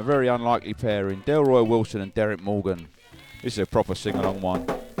pairing, a very unlikely pairing. Delroy Wilson and Derek Morgan. This is a proper sing-along one.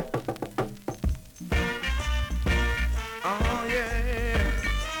 Oh, yeah.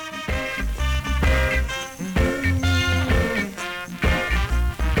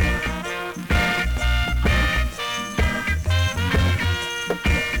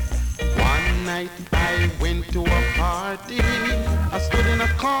 One night I went to a party. I stood in a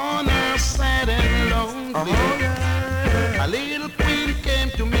corner, sad and lonely. A little queen came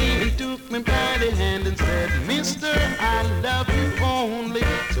to me and took me by the hand and said, Mister, I love you only.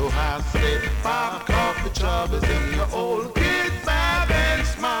 So I said, pop off the troubles in your old kid vibe and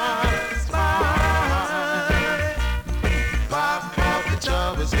smile, smile. Pop off the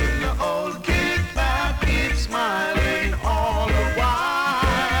troubles in your old kid vibe, keep smiling all the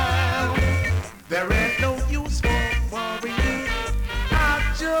while. There ain't no use for worrying,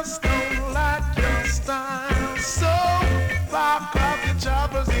 I just don't like your style. So pop off your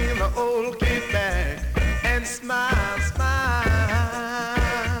troubles in the old kid bag and smile, smile.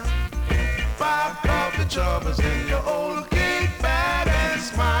 Pop off the troubles in your old kid bag and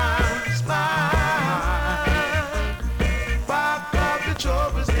smile, smile. Pop off the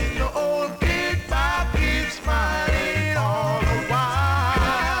troubles in your old kid bag, keep smiling all the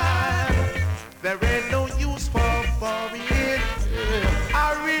while. There ain't no use for worrying,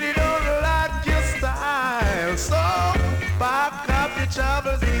 I really don't like your style. So pop up your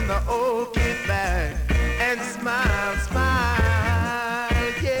troubles in the old kid bag and smile, smile,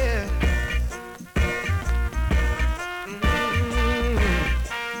 yeah.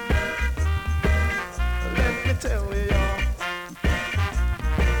 Let me tell you, y'all.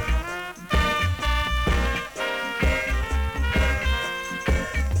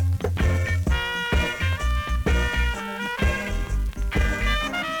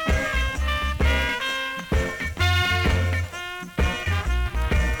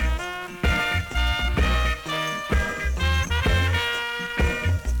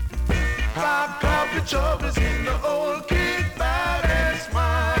 Pop up your troubles in the old kid bag and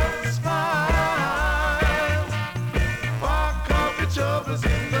smile, smile. Pop up your troubles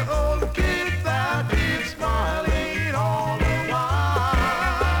in the old kid bag, keep smiling all the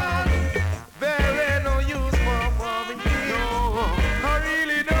while. There ain't no use for worrying, no. I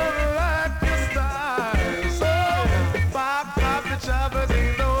really don't like your style. So pop up your troubles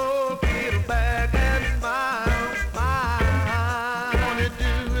in the old kid bag and smile, smile. Wanna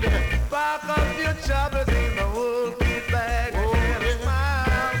do that? Pop up your troubles in the old kid bag and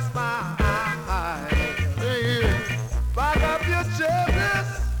smile, smile. Pop up your troubles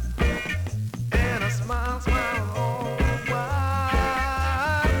and a smile, smile all the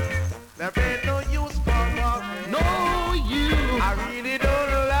while. There ain't no use for worrying. No use. I really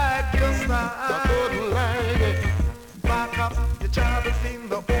don't like your style. I don't like it. Pop up your troubles in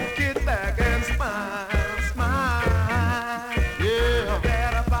the old kid bag and smile, smile. Yeah. You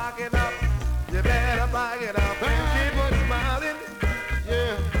better back it up. You better back it up and keep on smiling.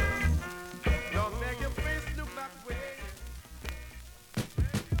 Yeah. Don't make your face look that way.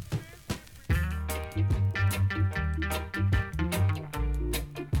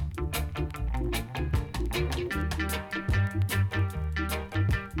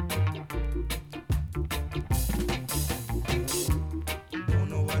 Don't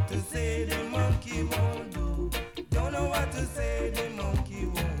know what to say, the monkey won't do. Don't know what to say, the monkey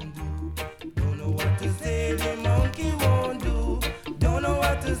won't do. Don't know what to say, the monkey won't do. Don't know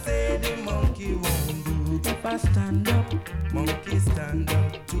what to say, the monkey won't do. If I stand up, monkey stand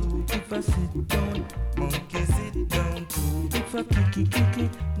up too. If I sit down, monkey sit down too. If I kick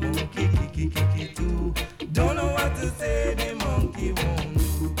it, monkey kick it too. Don't know what to say, the monkey won't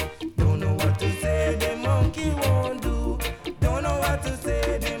do. Don't know what to say, the monkey won't do. Don't know what to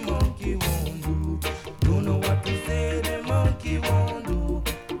say, the monkey won't do. Don't know what to say, the monkey won't do.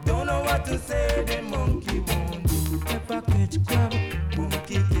 Don't know what to say, the monkey won't do. If I catch crab,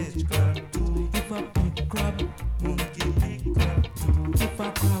 monkey catch crab too. If I pick crab, monkey pick crab too. If I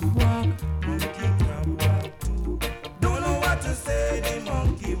crab walk, monkey crab walk too. Don't know what to say, the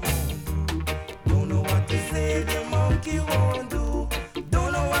monkey won't do. Don't know what to say, the monkey won't do.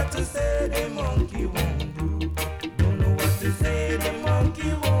 Don't know what to say, the monkey won't do. Don't know what to say, the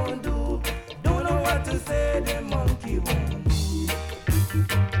monkey won't do. Don't know what to say, the monkey won't do.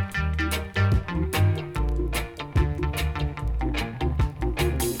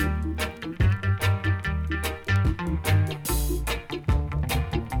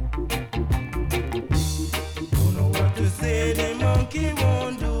 Don't know what to say, the monkey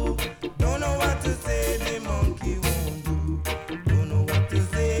won't do. Don't know what to say, the monkey won't do. Don't know what to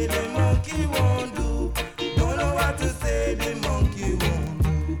say, the monkey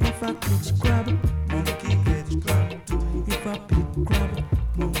I catch crab, monkey catch crab too. If I pick crab,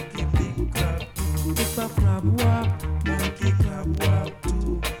 monkey pick crab too. If I crab walk, monkey crab walk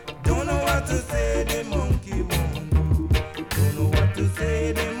too. Don't know what to say, the monkey won't do. Don't know what to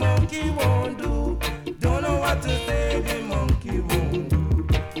say, the monkey won't do. Don't know what to say, the monkey won't do.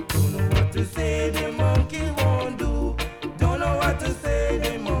 Don't know what to say, the monkey won't do. Don't know what to say,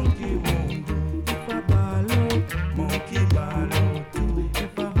 the monkey won't do. If I ball out, monkey ball out too.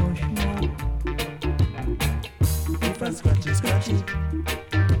 If I hush now, if I scratch it, scratch it.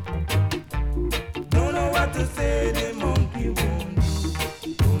 Don't know what to say, the monkey won't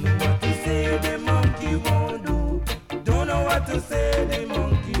do. Don't know what to say, the monkey won't do. Don't know what to say, the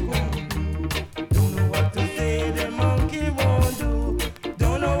monkey won't do. Don't know what to say, the monkey won't do.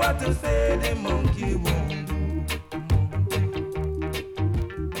 Don't know what to say, the monkey won't do.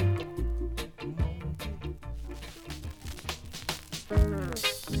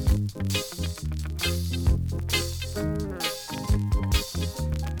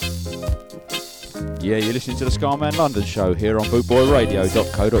 Yeah, you're listening to the Scarman London show here on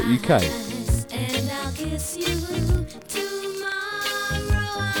bootboyradio.co.uk. And I'll kiss you tomorrow.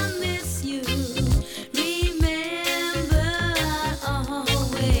 I'll miss you. Remember, I'll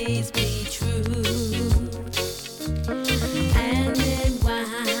always be true. And then while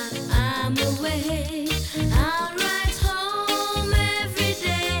I'm away, I'll write home every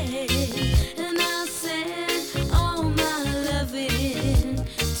day, and I'll send all my loving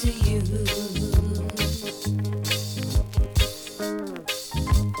to you.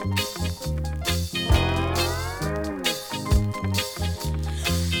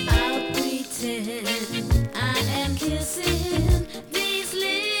 I'll pretend I am kissing these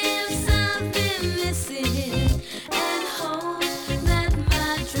lips I've been missing, and hope that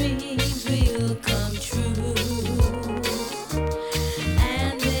my dreams will come true.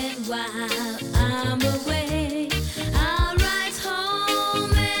 And then while I'm away, I'll write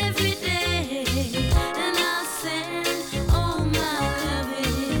home every day, and I'll send all my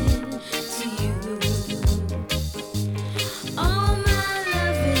loving to you. All my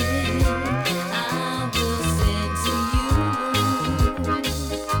loving I will send to you.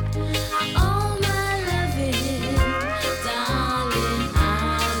 All my loving, darling,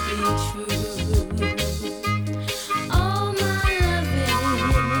 I'll be true. All my loving,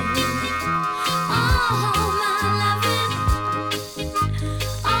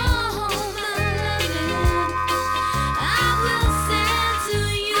 all my loving, I will send to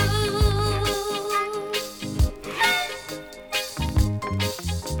you.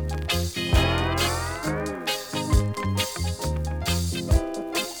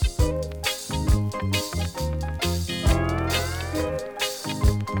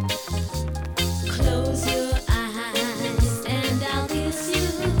 Close your eyes and I'll kiss you.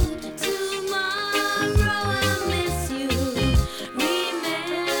 Tomorrow I'll miss you.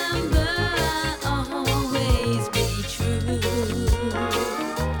 Remember, I'll always be true.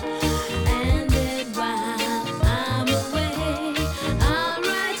 And then while I'm away, I'll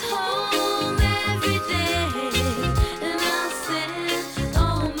write home every day, and I'll send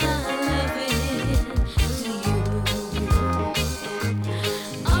all my loving to you.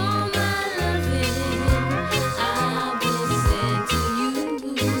 All my loving I will send to you.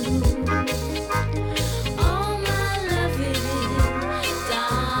 All my loving,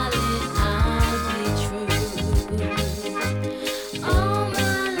 darling, I'll be true. All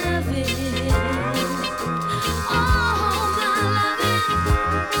my loving,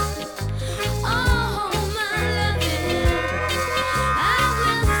 I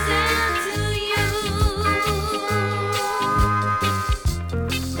will send to you.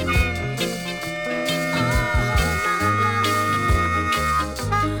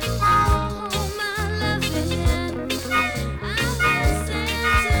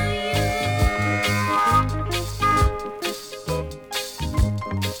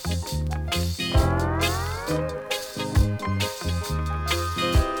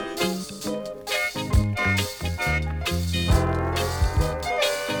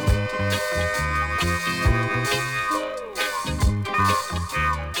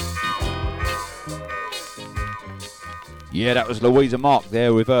 Yeah, that was Louisa Mark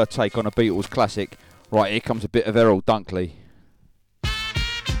there with her take on a Beatles classic. Right, here comes a bit of Errol Dunkley.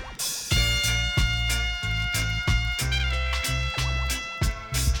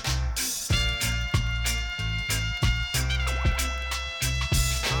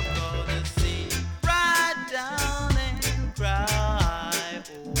 Right down and cry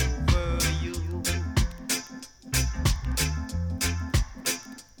over you.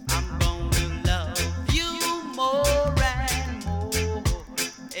 I'm gonna love you more and more.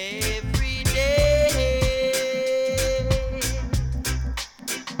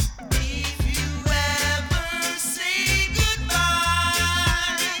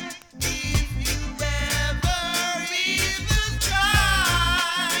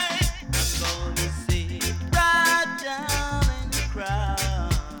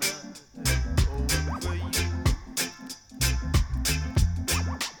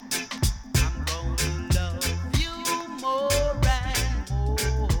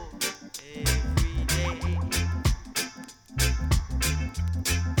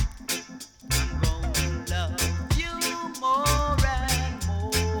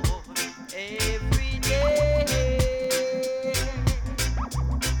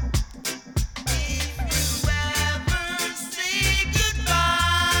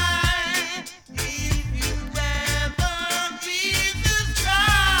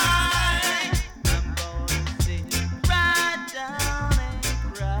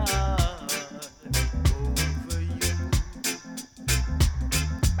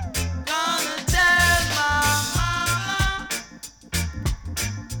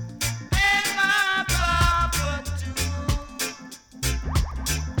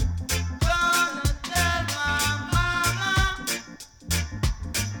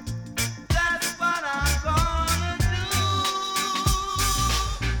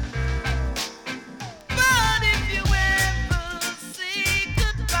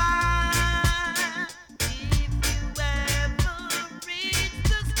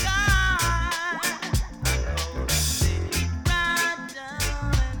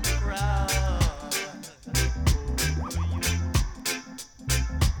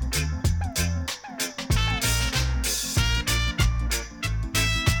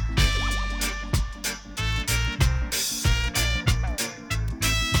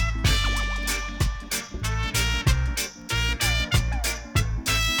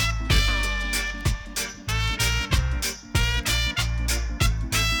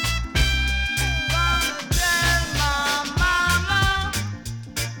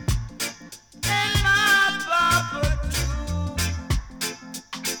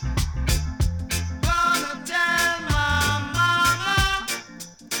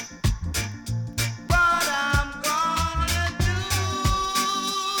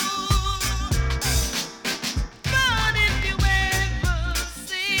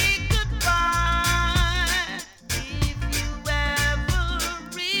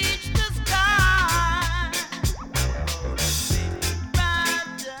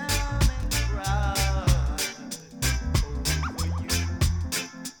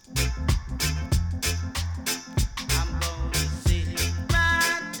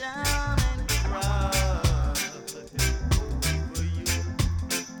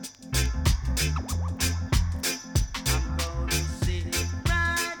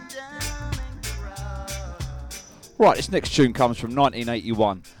 Right, this next tune comes from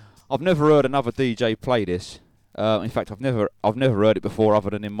 1981. I've never heard another DJ play this. In fact, I've never heard it before, other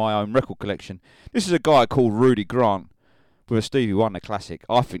than in my own record collection. This is a guy called Rudy Grant with a Stevie Wonder classic.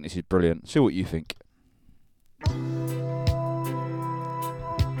 I think this is brilliant. See what you think.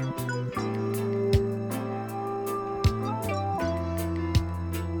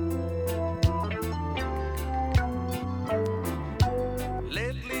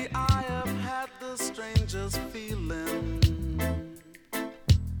 Lately I have had the strangest feeling,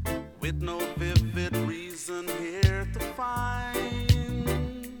 with no vivid reason here to find.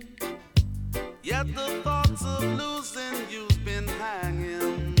 Yet the thoughts of losing you've been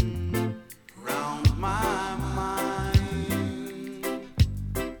hanging round my mind.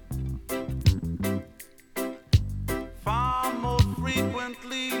 Far more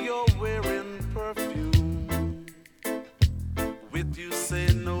frequently you're wearing perfume. With you say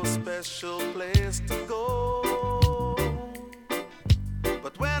no special place to go.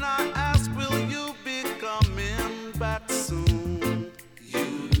 But when I ask will you be coming back soon,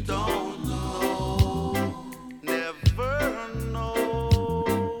 you don't know, never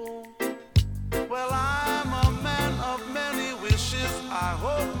know. Well, I'm a man of many wishes. I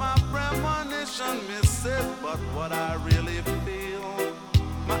hope my premonition misses. But what I really feel,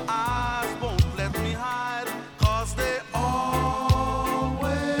 my eyes won't let me hide, 'cause they always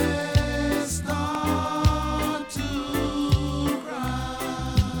start to cry.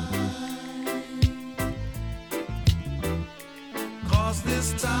 'Cause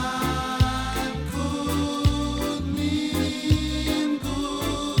this time could mean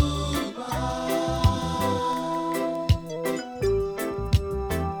goodbye.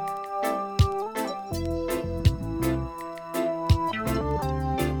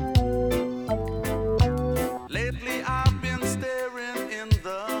 Lately I've been staring in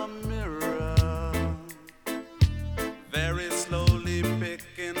the mirror, very slowly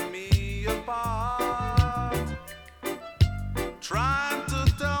picking me apart, trying to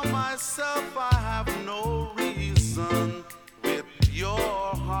tell myself I have no reason with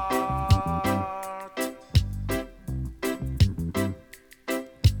your heart.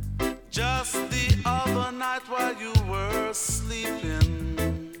 Just the other night while you were sleeping,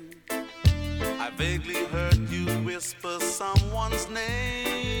 I vaguely heard you whisper someone's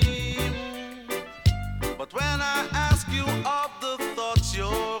name. But when I ask you of the thoughts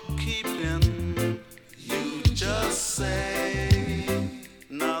you're keeping, you just say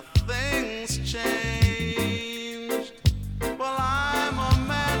nothing's changed. Well, I'm a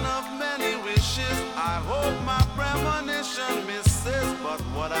man of many wishes. I hope my premonition misses. But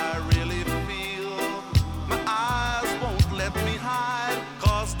what I really feel, my eyes won't let me hide,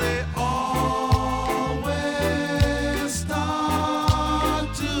 'cause they always start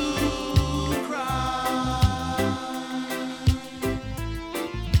to cry.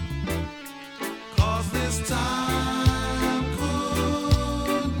 'Cause this time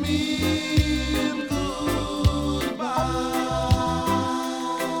could mean goodbye.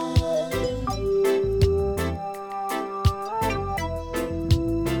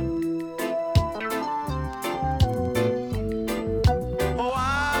 Oh,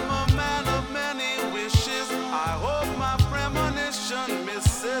 I'm a man of many wishes. I hope my premonition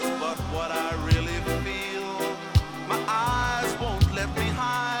misses. But what I really feel, my eyes won't let me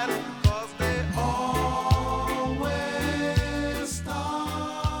hide, 'cause they always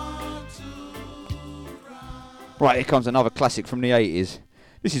start to cry. Right, here comes another classic from the 80s.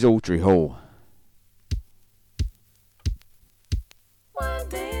 This is Audrey Hall. One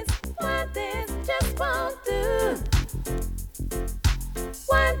dance just won't do.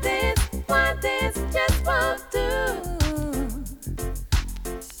 One dance just won't do.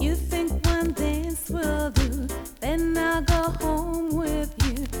 You think one dance will do, then I'll go home with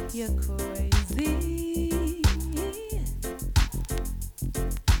you. You're crazy.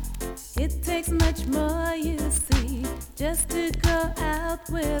 It takes much more, you see, just to go out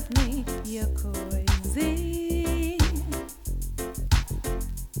with me. You're crazy.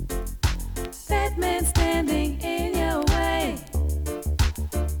 That man standing in your way,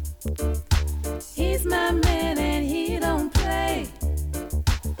 he's my man and he don't play.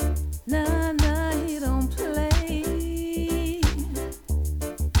 No, he don't play.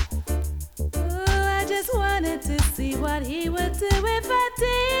 Oh, I just wanted to see what he would do if I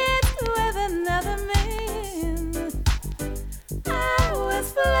did with another man. I was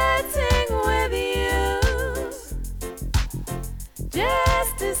flirting with you,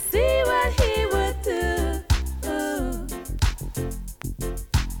 just to see what he would do.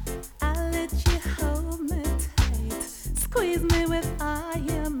 I'll let you hold me tight, squeeze me with all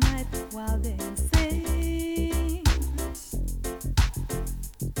your might while dancing.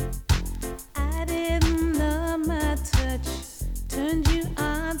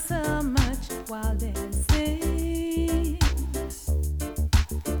 so much while dancing.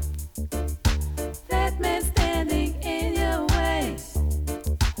 That man standing in your way,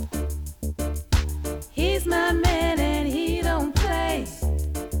 he's my man and he don't play.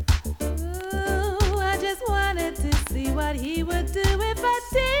 Ooh, I just wanted to see what he would do if I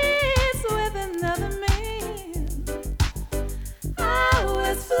danced with another man. I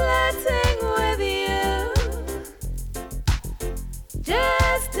was flirting with you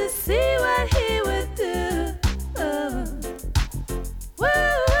just to see what he would do. Woo,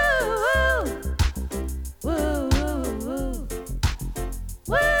 woo, woo. Woo, woo, woo.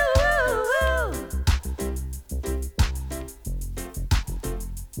 Woo, woo, woo.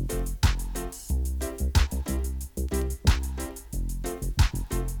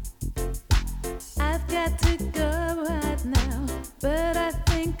 I've got to go right now, but I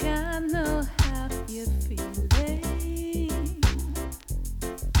think I know how you're feeling.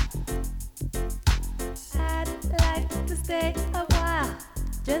 I'd like to stay a while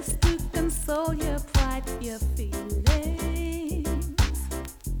just to console your pride, your feelings.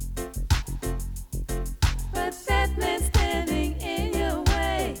 But that man standing in your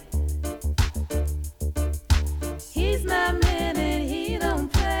way, he's my man and he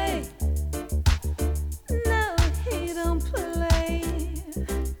don't play. No, he don't play.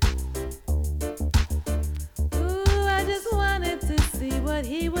 Ooh, I just wanted to see what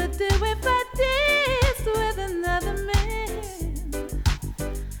he would do if I danced with another man.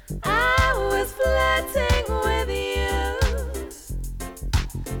 I was flirting with you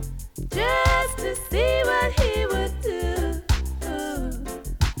just to see what he would do.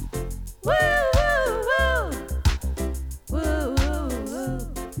 Woo, woo, woo. Woo, woo, woo.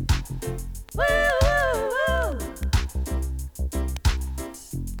 Woo, woo, woo.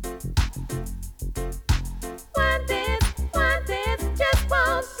 One dance, just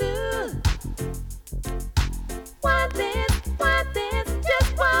won't do. One dance,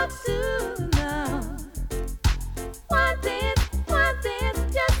 just won't do. No. One dance,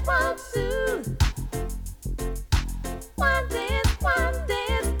 just won't do. One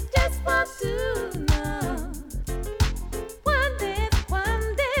dance, just won't do. No. One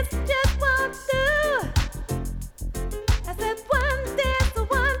dance, just won't do. I said one dance,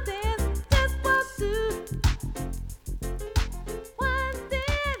 just won't do. One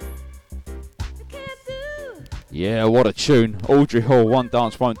dance, you can't do. Yeah, what a tune. Audrey Hall, One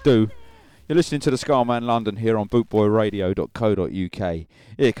Dance Won't Do. You're listening to the Scarman London here on bootboyradio.co.uk.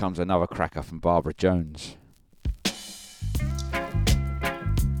 Here comes another cracker from Barbara Jones.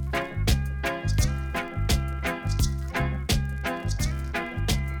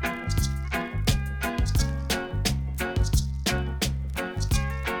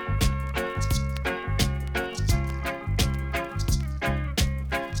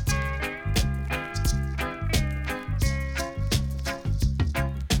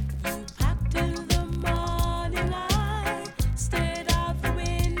 Packed in the morning light, stayed out the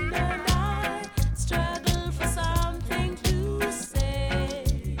window night, struggled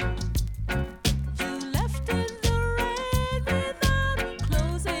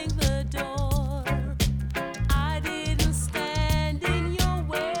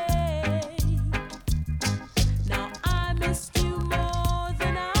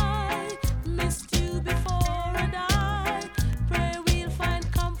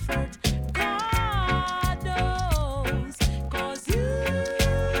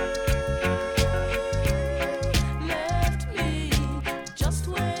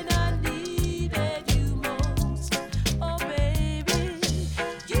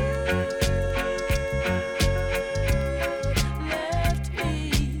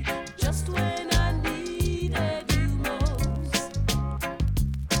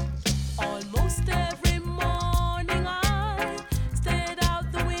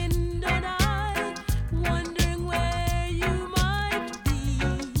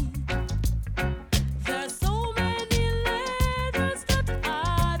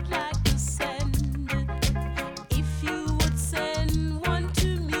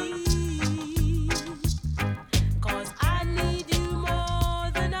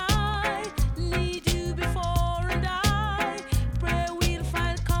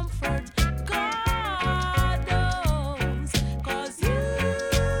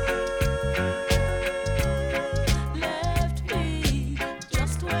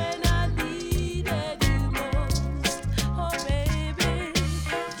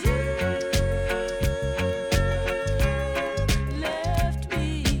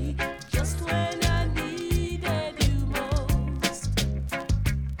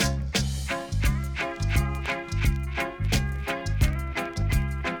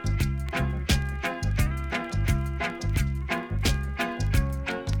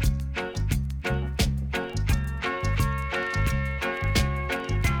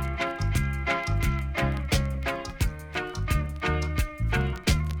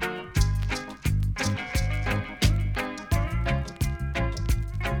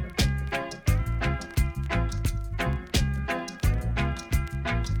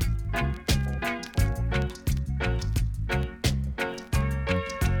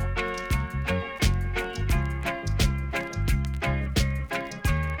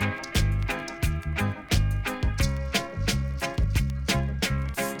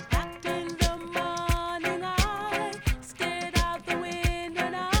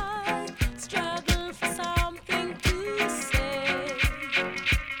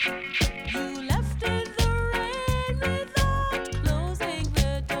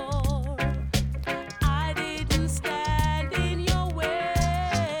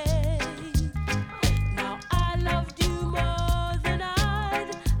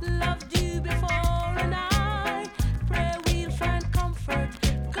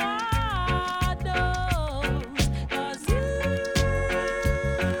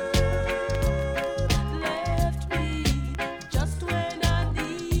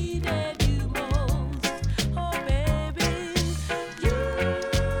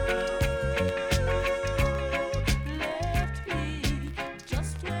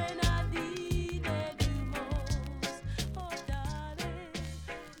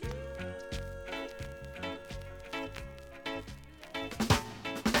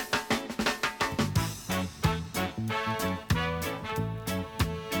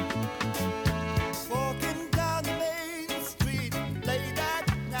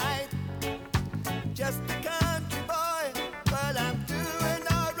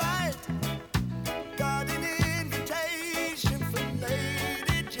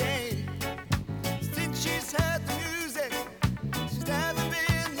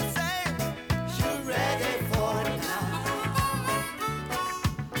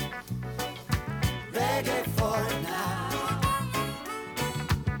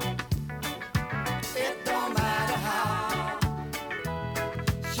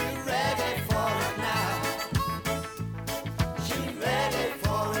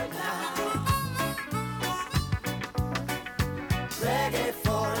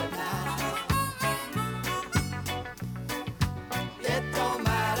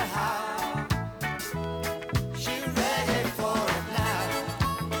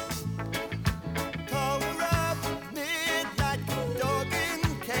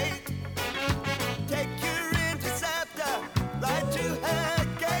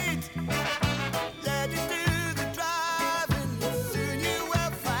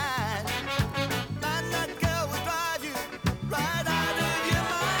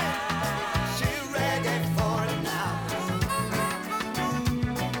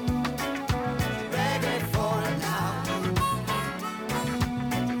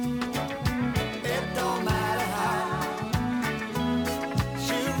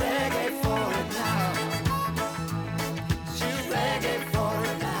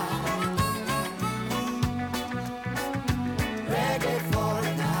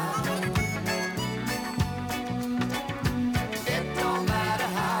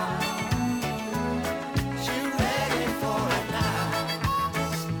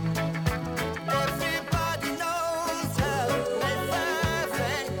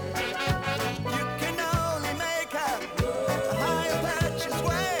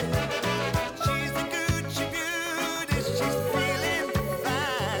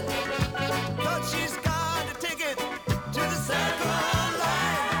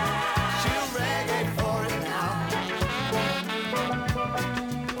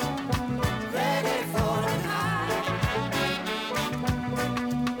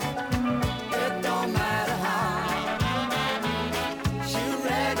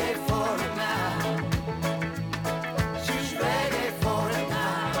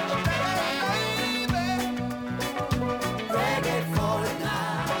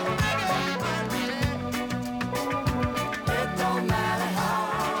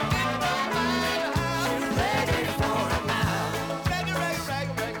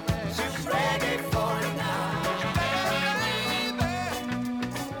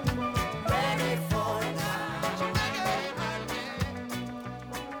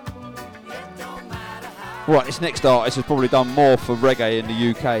Right, this next artist has probably done more for reggae in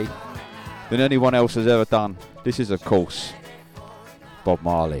the UK than anyone else has ever done. This is, of course, Bob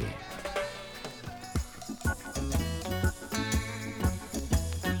Marley.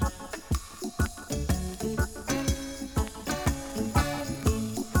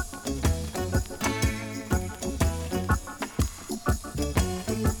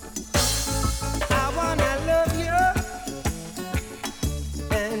 I wanna love you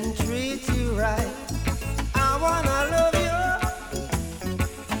and treat you right. I wanna love you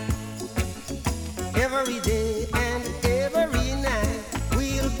every day and every night.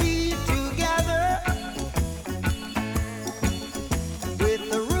 We'll be together with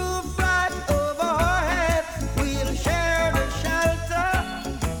the roof right over our heads. We'll share the shelter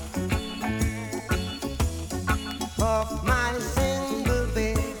of my single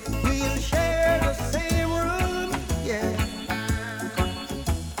bed. We'll share the same room, yeah.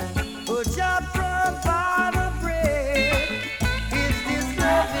 But just provide a bread. Is this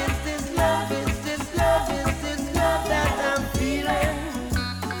love? Is this love? Is this love? Is this love that I'm feeling?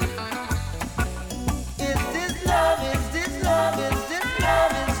 Is this love? Is this love? Is this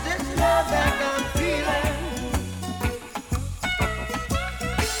love? Is this love that I'm feeling?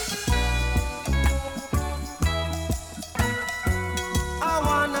 I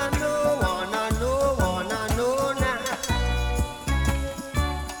wanna know now.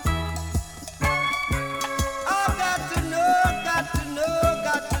 I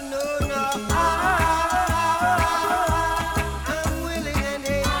got to know now. I'm willing and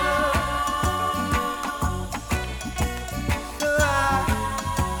able. So I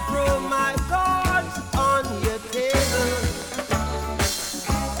throw my cards on your table.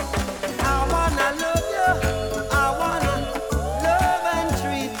 I wanna love you. I wanna love and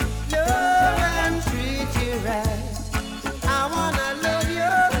treat you right. I wanna love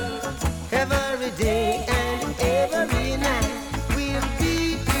you every day and every night. We'll be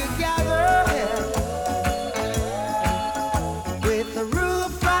together with the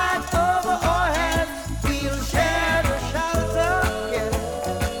roof right over our heads. We'll share the shelter, yeah.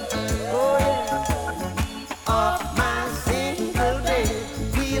 Oh yeah, of my single bed.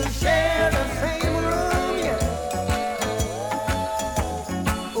 We'll share the same room, yeah.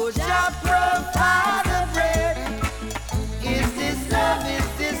 Oh, just provide the bread. Is this love? Is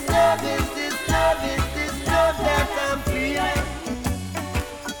this love? Is this love? Is this love that I'm feeling?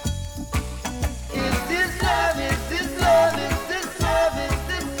 Is this love? Is this love? Is this love? Is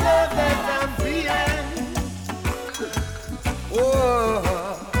this love that I'm feeling? Oh,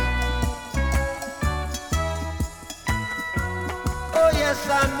 oh yes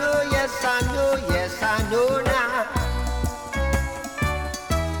I know, yes I know, yes I know now.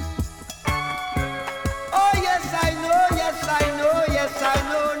 Oh yes I know, yes I know, yes I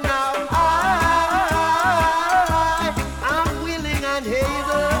know now. I'm willing and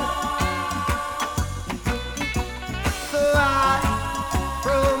able. So I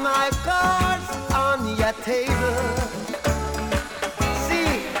throw my cards on your table. See,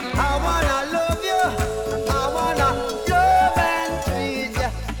 I wanna love you. I wanna love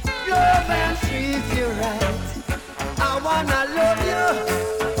and treat you right. I wanna love you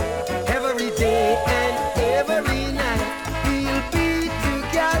every day and every night. We'll be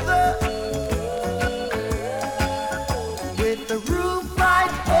together with the roof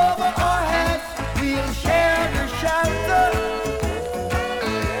right over our heads. We'll share the shelter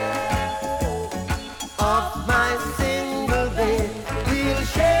of my single bed. We'll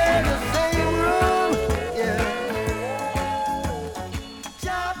share the same room, yeah.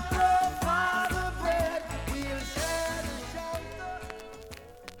 Just provide the bread. We'll share the shelter.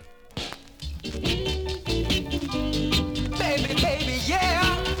 Baby,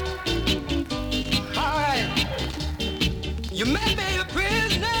 yeah. All right. You made me a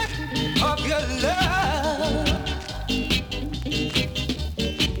prisoner of your love.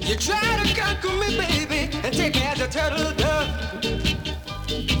 You try to conquer me, baby, and take me as a turtle dove.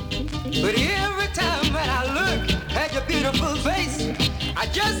 But every time that I look at your beautiful face, I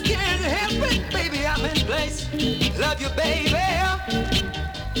just can't help it, baby, I'm in place. Love you, baby.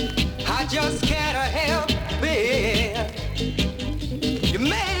 I just can't help it. You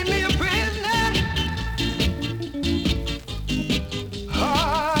made me a prisoner.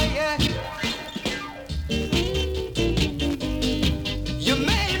 Oh, yeah. You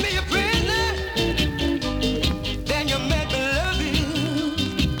made me a prisoner. Then you made me love you.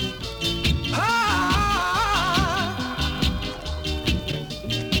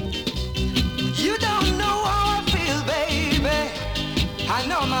 You don't know how I feel, baby. I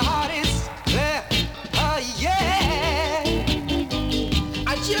know my heart is there.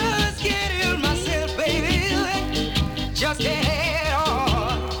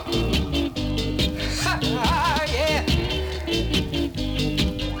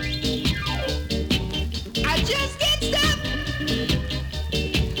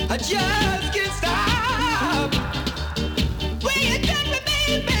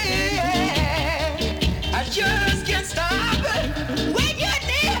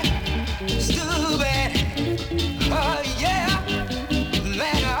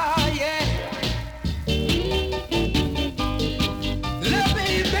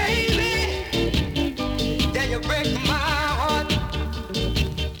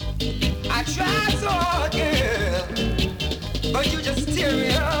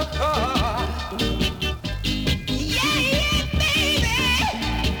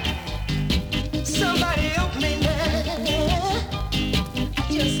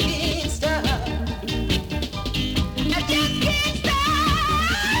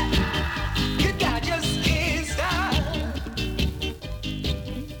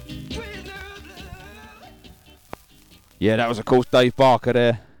 Yeah, that was of course Dave Barker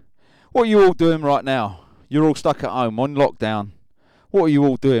there. What are you all doing right now? You're all stuck at home on lockdown. What are you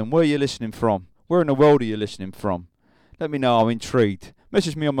all doing? Where are you listening from? Where in the world are you listening from? Let me know, I'm intrigued.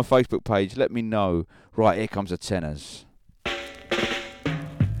 Message me on my Facebook page, let me know. Right, here comes the tenors.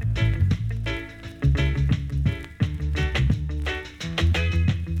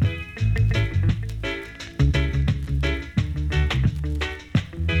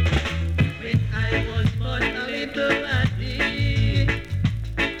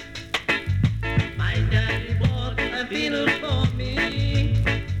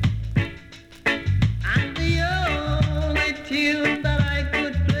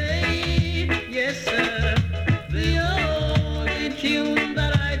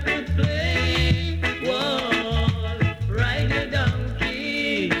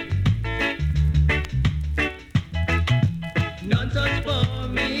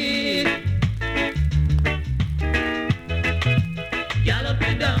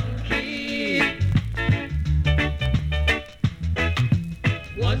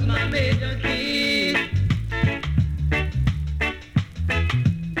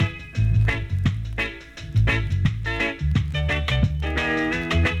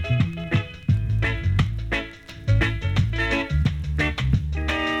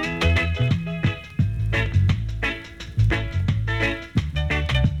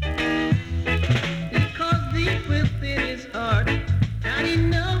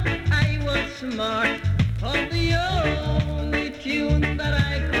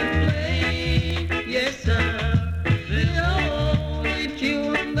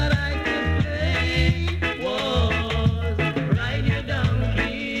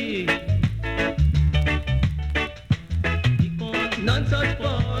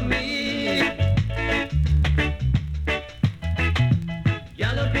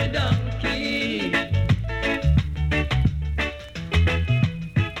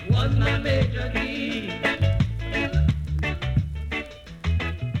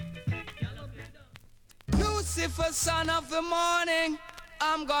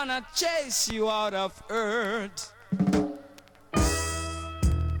 Chase you out of earth.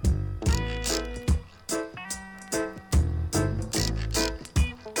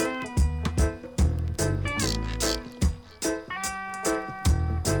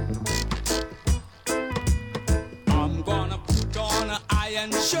 I'm gonna put on an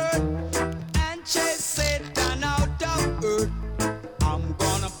iron shirt and chase Satan out of earth. I'm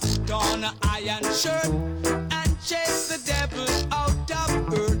gonna put on an iron shirt and chase the devil out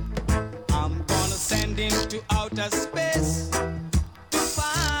of earth. Send him to outer space to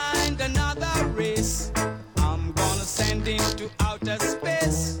find another race. I'm gonna send him to outer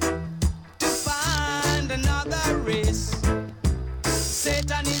space to find another race.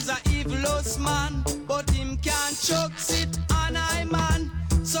 Satan is a evilous man, but him can't choke sit on I man.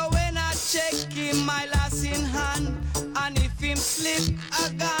 So when I check him, my lass in hand, and if him slip, I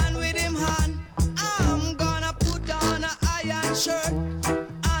gone with him hand. I'm gonna put on an iron shirt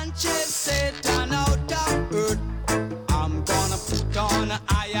and chase Satan out of earth. I'm gonna put on an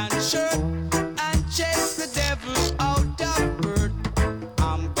iron shirt and chase the devil out of earth.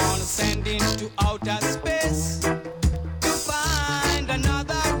 I'm gonna send him to outer space to find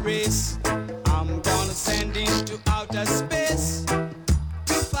another race. I'm gonna send him to outer space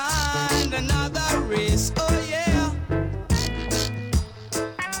to find another race. Oh yeah.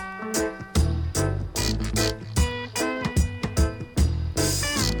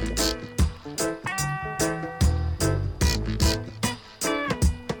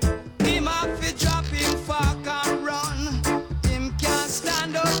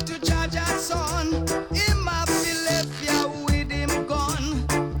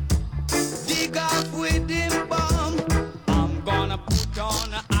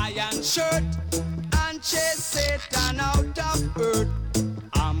 Shirt and chase Satan out of earth.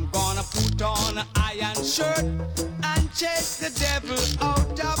 I'm gonna put on an iron shirt and chase the devil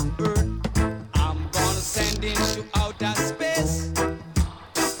out of earth. I'm gonna send him to outer space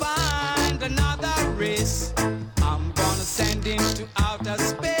to find another race. I'm gonna send him to outer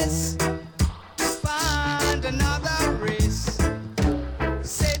space to find another race.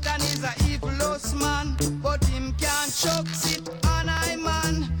 Satan is a evilous man, but him can't choke sit on I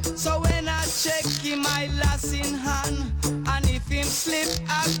man. So when I check him, my lass in hand, and if him slip,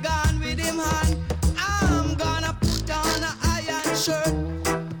 I've gone with him hand. I'm gonna put on an iron shirt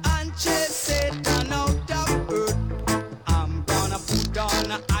and chase Satan out of earth. I'm gonna put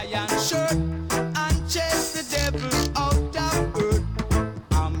on an iron shirt and chase the devil out of earth.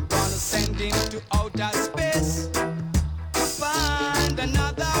 I'm gonna send him to outer space to find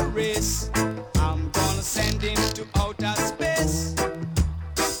another race. I'm gonna send him to outer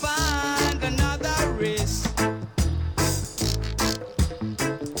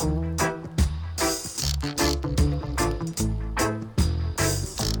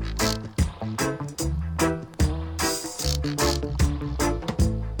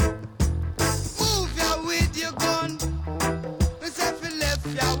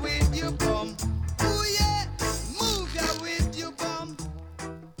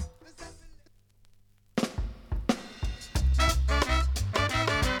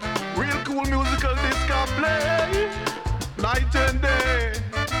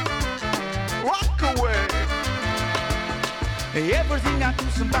Everything I do,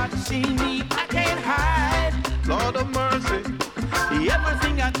 somebody see me, I can't hide. Lord of mercy.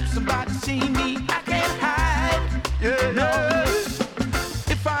 Everything I do, somebody see me, I can't hide. Yeah, no.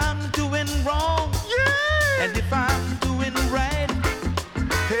 If I'm doing wrong, yeah, and if I'm doing right,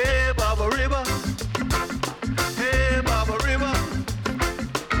 hey, Baba River. Hey, Baba River.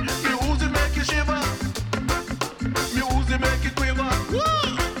 Music make you shiver. Music make you quiver. Woo!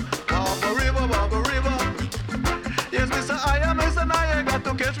 Baba River, Baba River. Yes, Mr. I am Mr. I got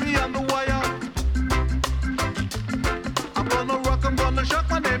to catch me on the wire. I'm gonna rock, I'm gonna shock.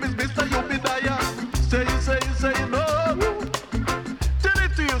 My name is Mr. Yubidaya. Say no. Tell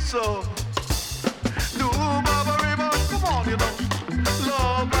it to you so. Do Baba River, come on, you know.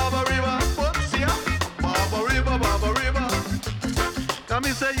 Love Baba River, what's here? Baba River, Baba River. Come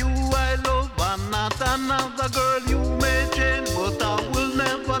and say you I love, and not another girl. You may change, but I will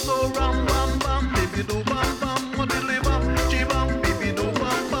never go ram bam bam. Baby do bam bam, what deliver? Chibam, baby do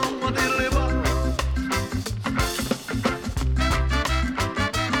bam bam, what deliver?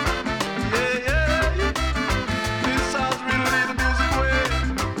 Yeah, yeah. This sounds really the music way.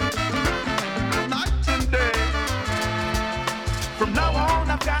 Night and day. from now on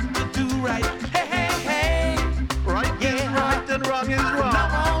I've got to do right. Hey, hey, hey. Right Yeah. is right and wrong is From wrong.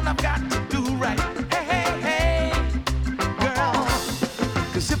 now on I've got to do right. Hey, hey, hey. Girl,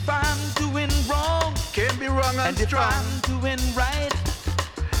 'cause if I'm doing wrong, Can't be wrong and and if strong. I'm doing right,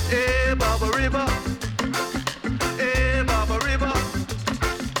 Hey, Baba River. Hey, Baba River.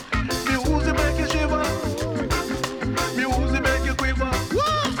 Music make you shiver. Music make you quiver.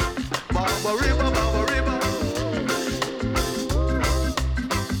 Woo! Baba River, Baba River.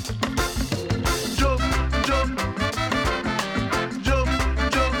 Jump, jump. Jump,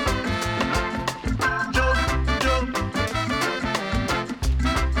 jump. Jump, jump.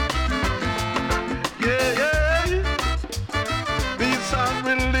 Yeah, yeah. These songs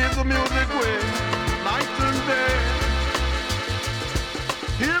will leave the music way. Night and day.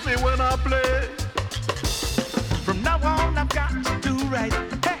 Hear me when I play. from now on I've got to do right.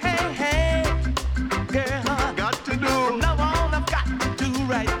 Hey, hey, hey. Girl, Got to do. from now on I've got to do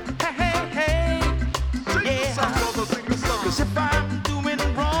right. Hey, hey, hey. Sing the Yeah. song, brother, sing the 'Cause song. if I'm doing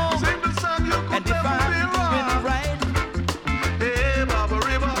wrong, Sing the song, you could and if never I'm be doing wrong. right, Hey, Baba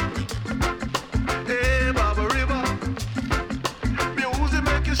River. Hey, Baba River. Music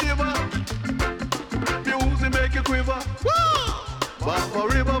make you shiver. Music make you quiver. Woo! Baba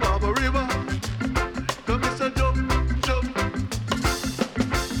River, Baba River. Come and say jump, jump.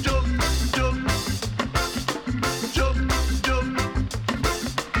 Jump, jump. Jump, jump.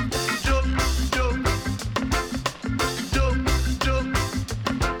 Jump, jump. Jump, jump.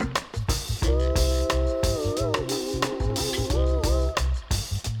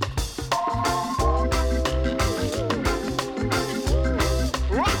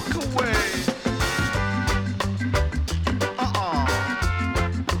 Rock away.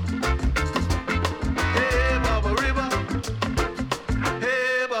 Hey, Baba River.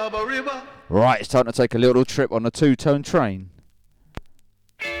 Hey, Baba River. Right, it's time to take a little trip on a two-tone train.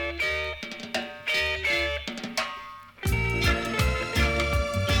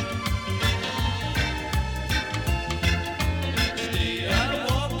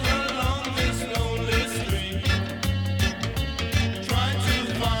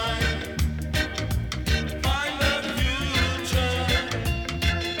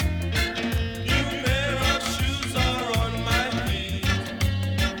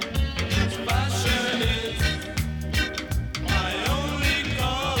 Fashion is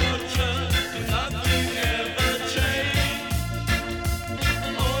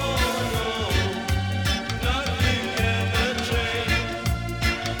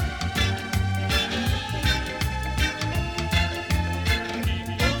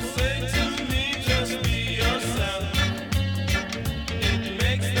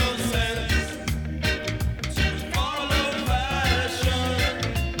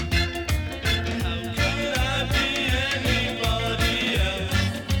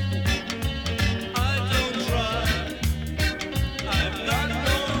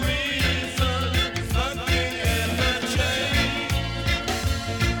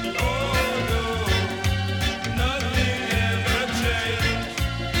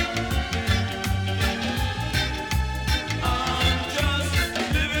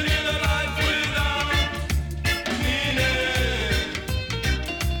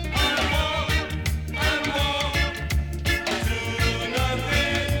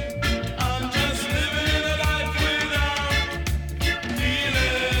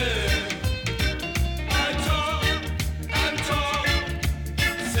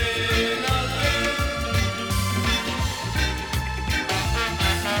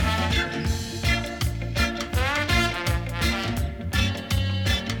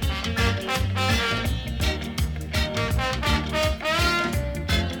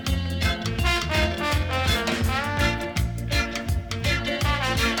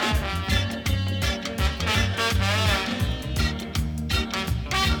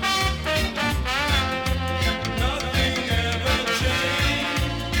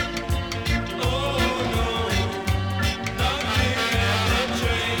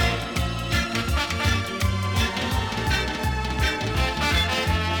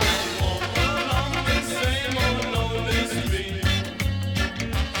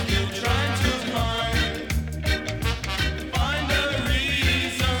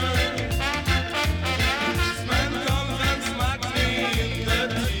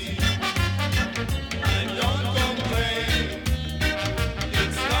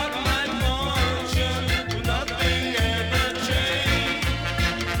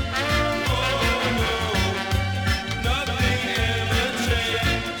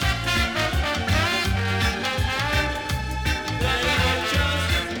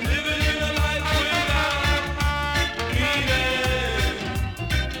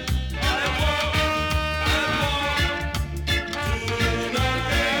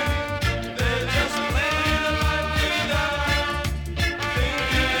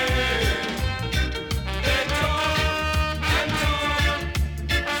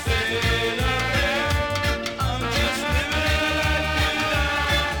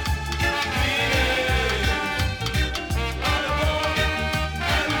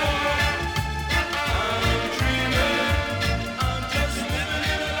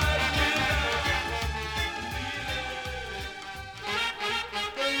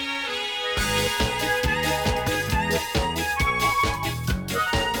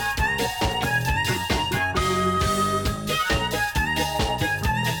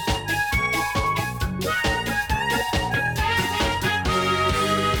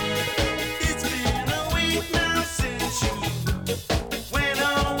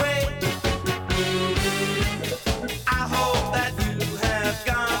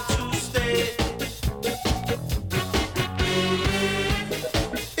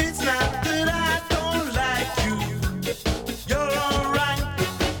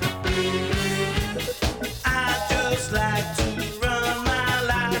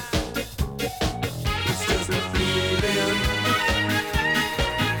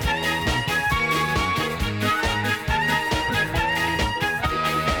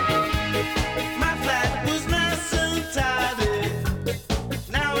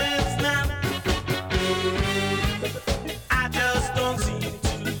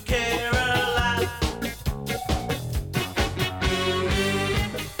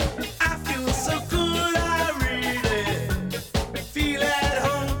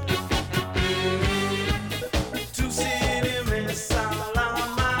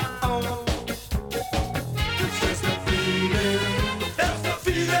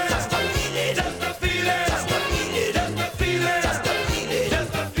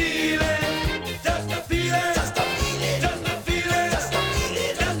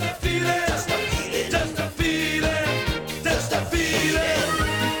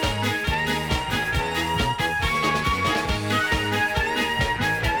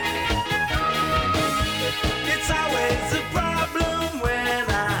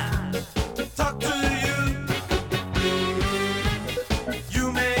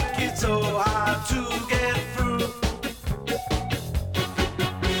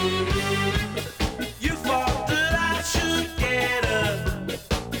You thought that I should get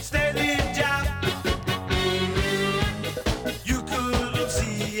a steady job. You couldn't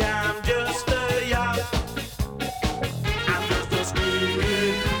see I'm just a yacht. I'm just a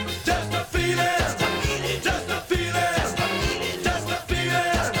screaming, just a feeling, just a feeling, just a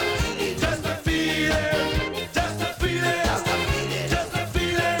feeling, just a feeling, just a feeling, just a feeling, just a feeling, just a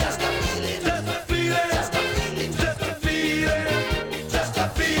feeling, just a feeling,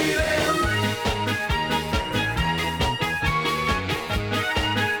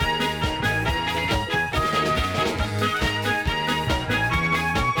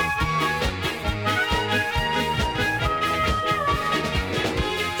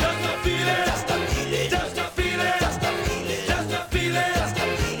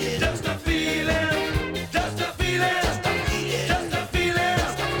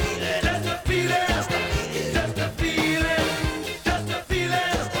 just a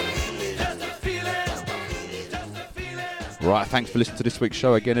feeling, just a feeling, just a feeling. Right, thanks for listening to this week's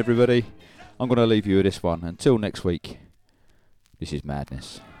show again, everybody. I'm going to leave you with this one. Until next week, this is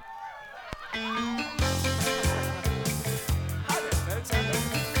Madness.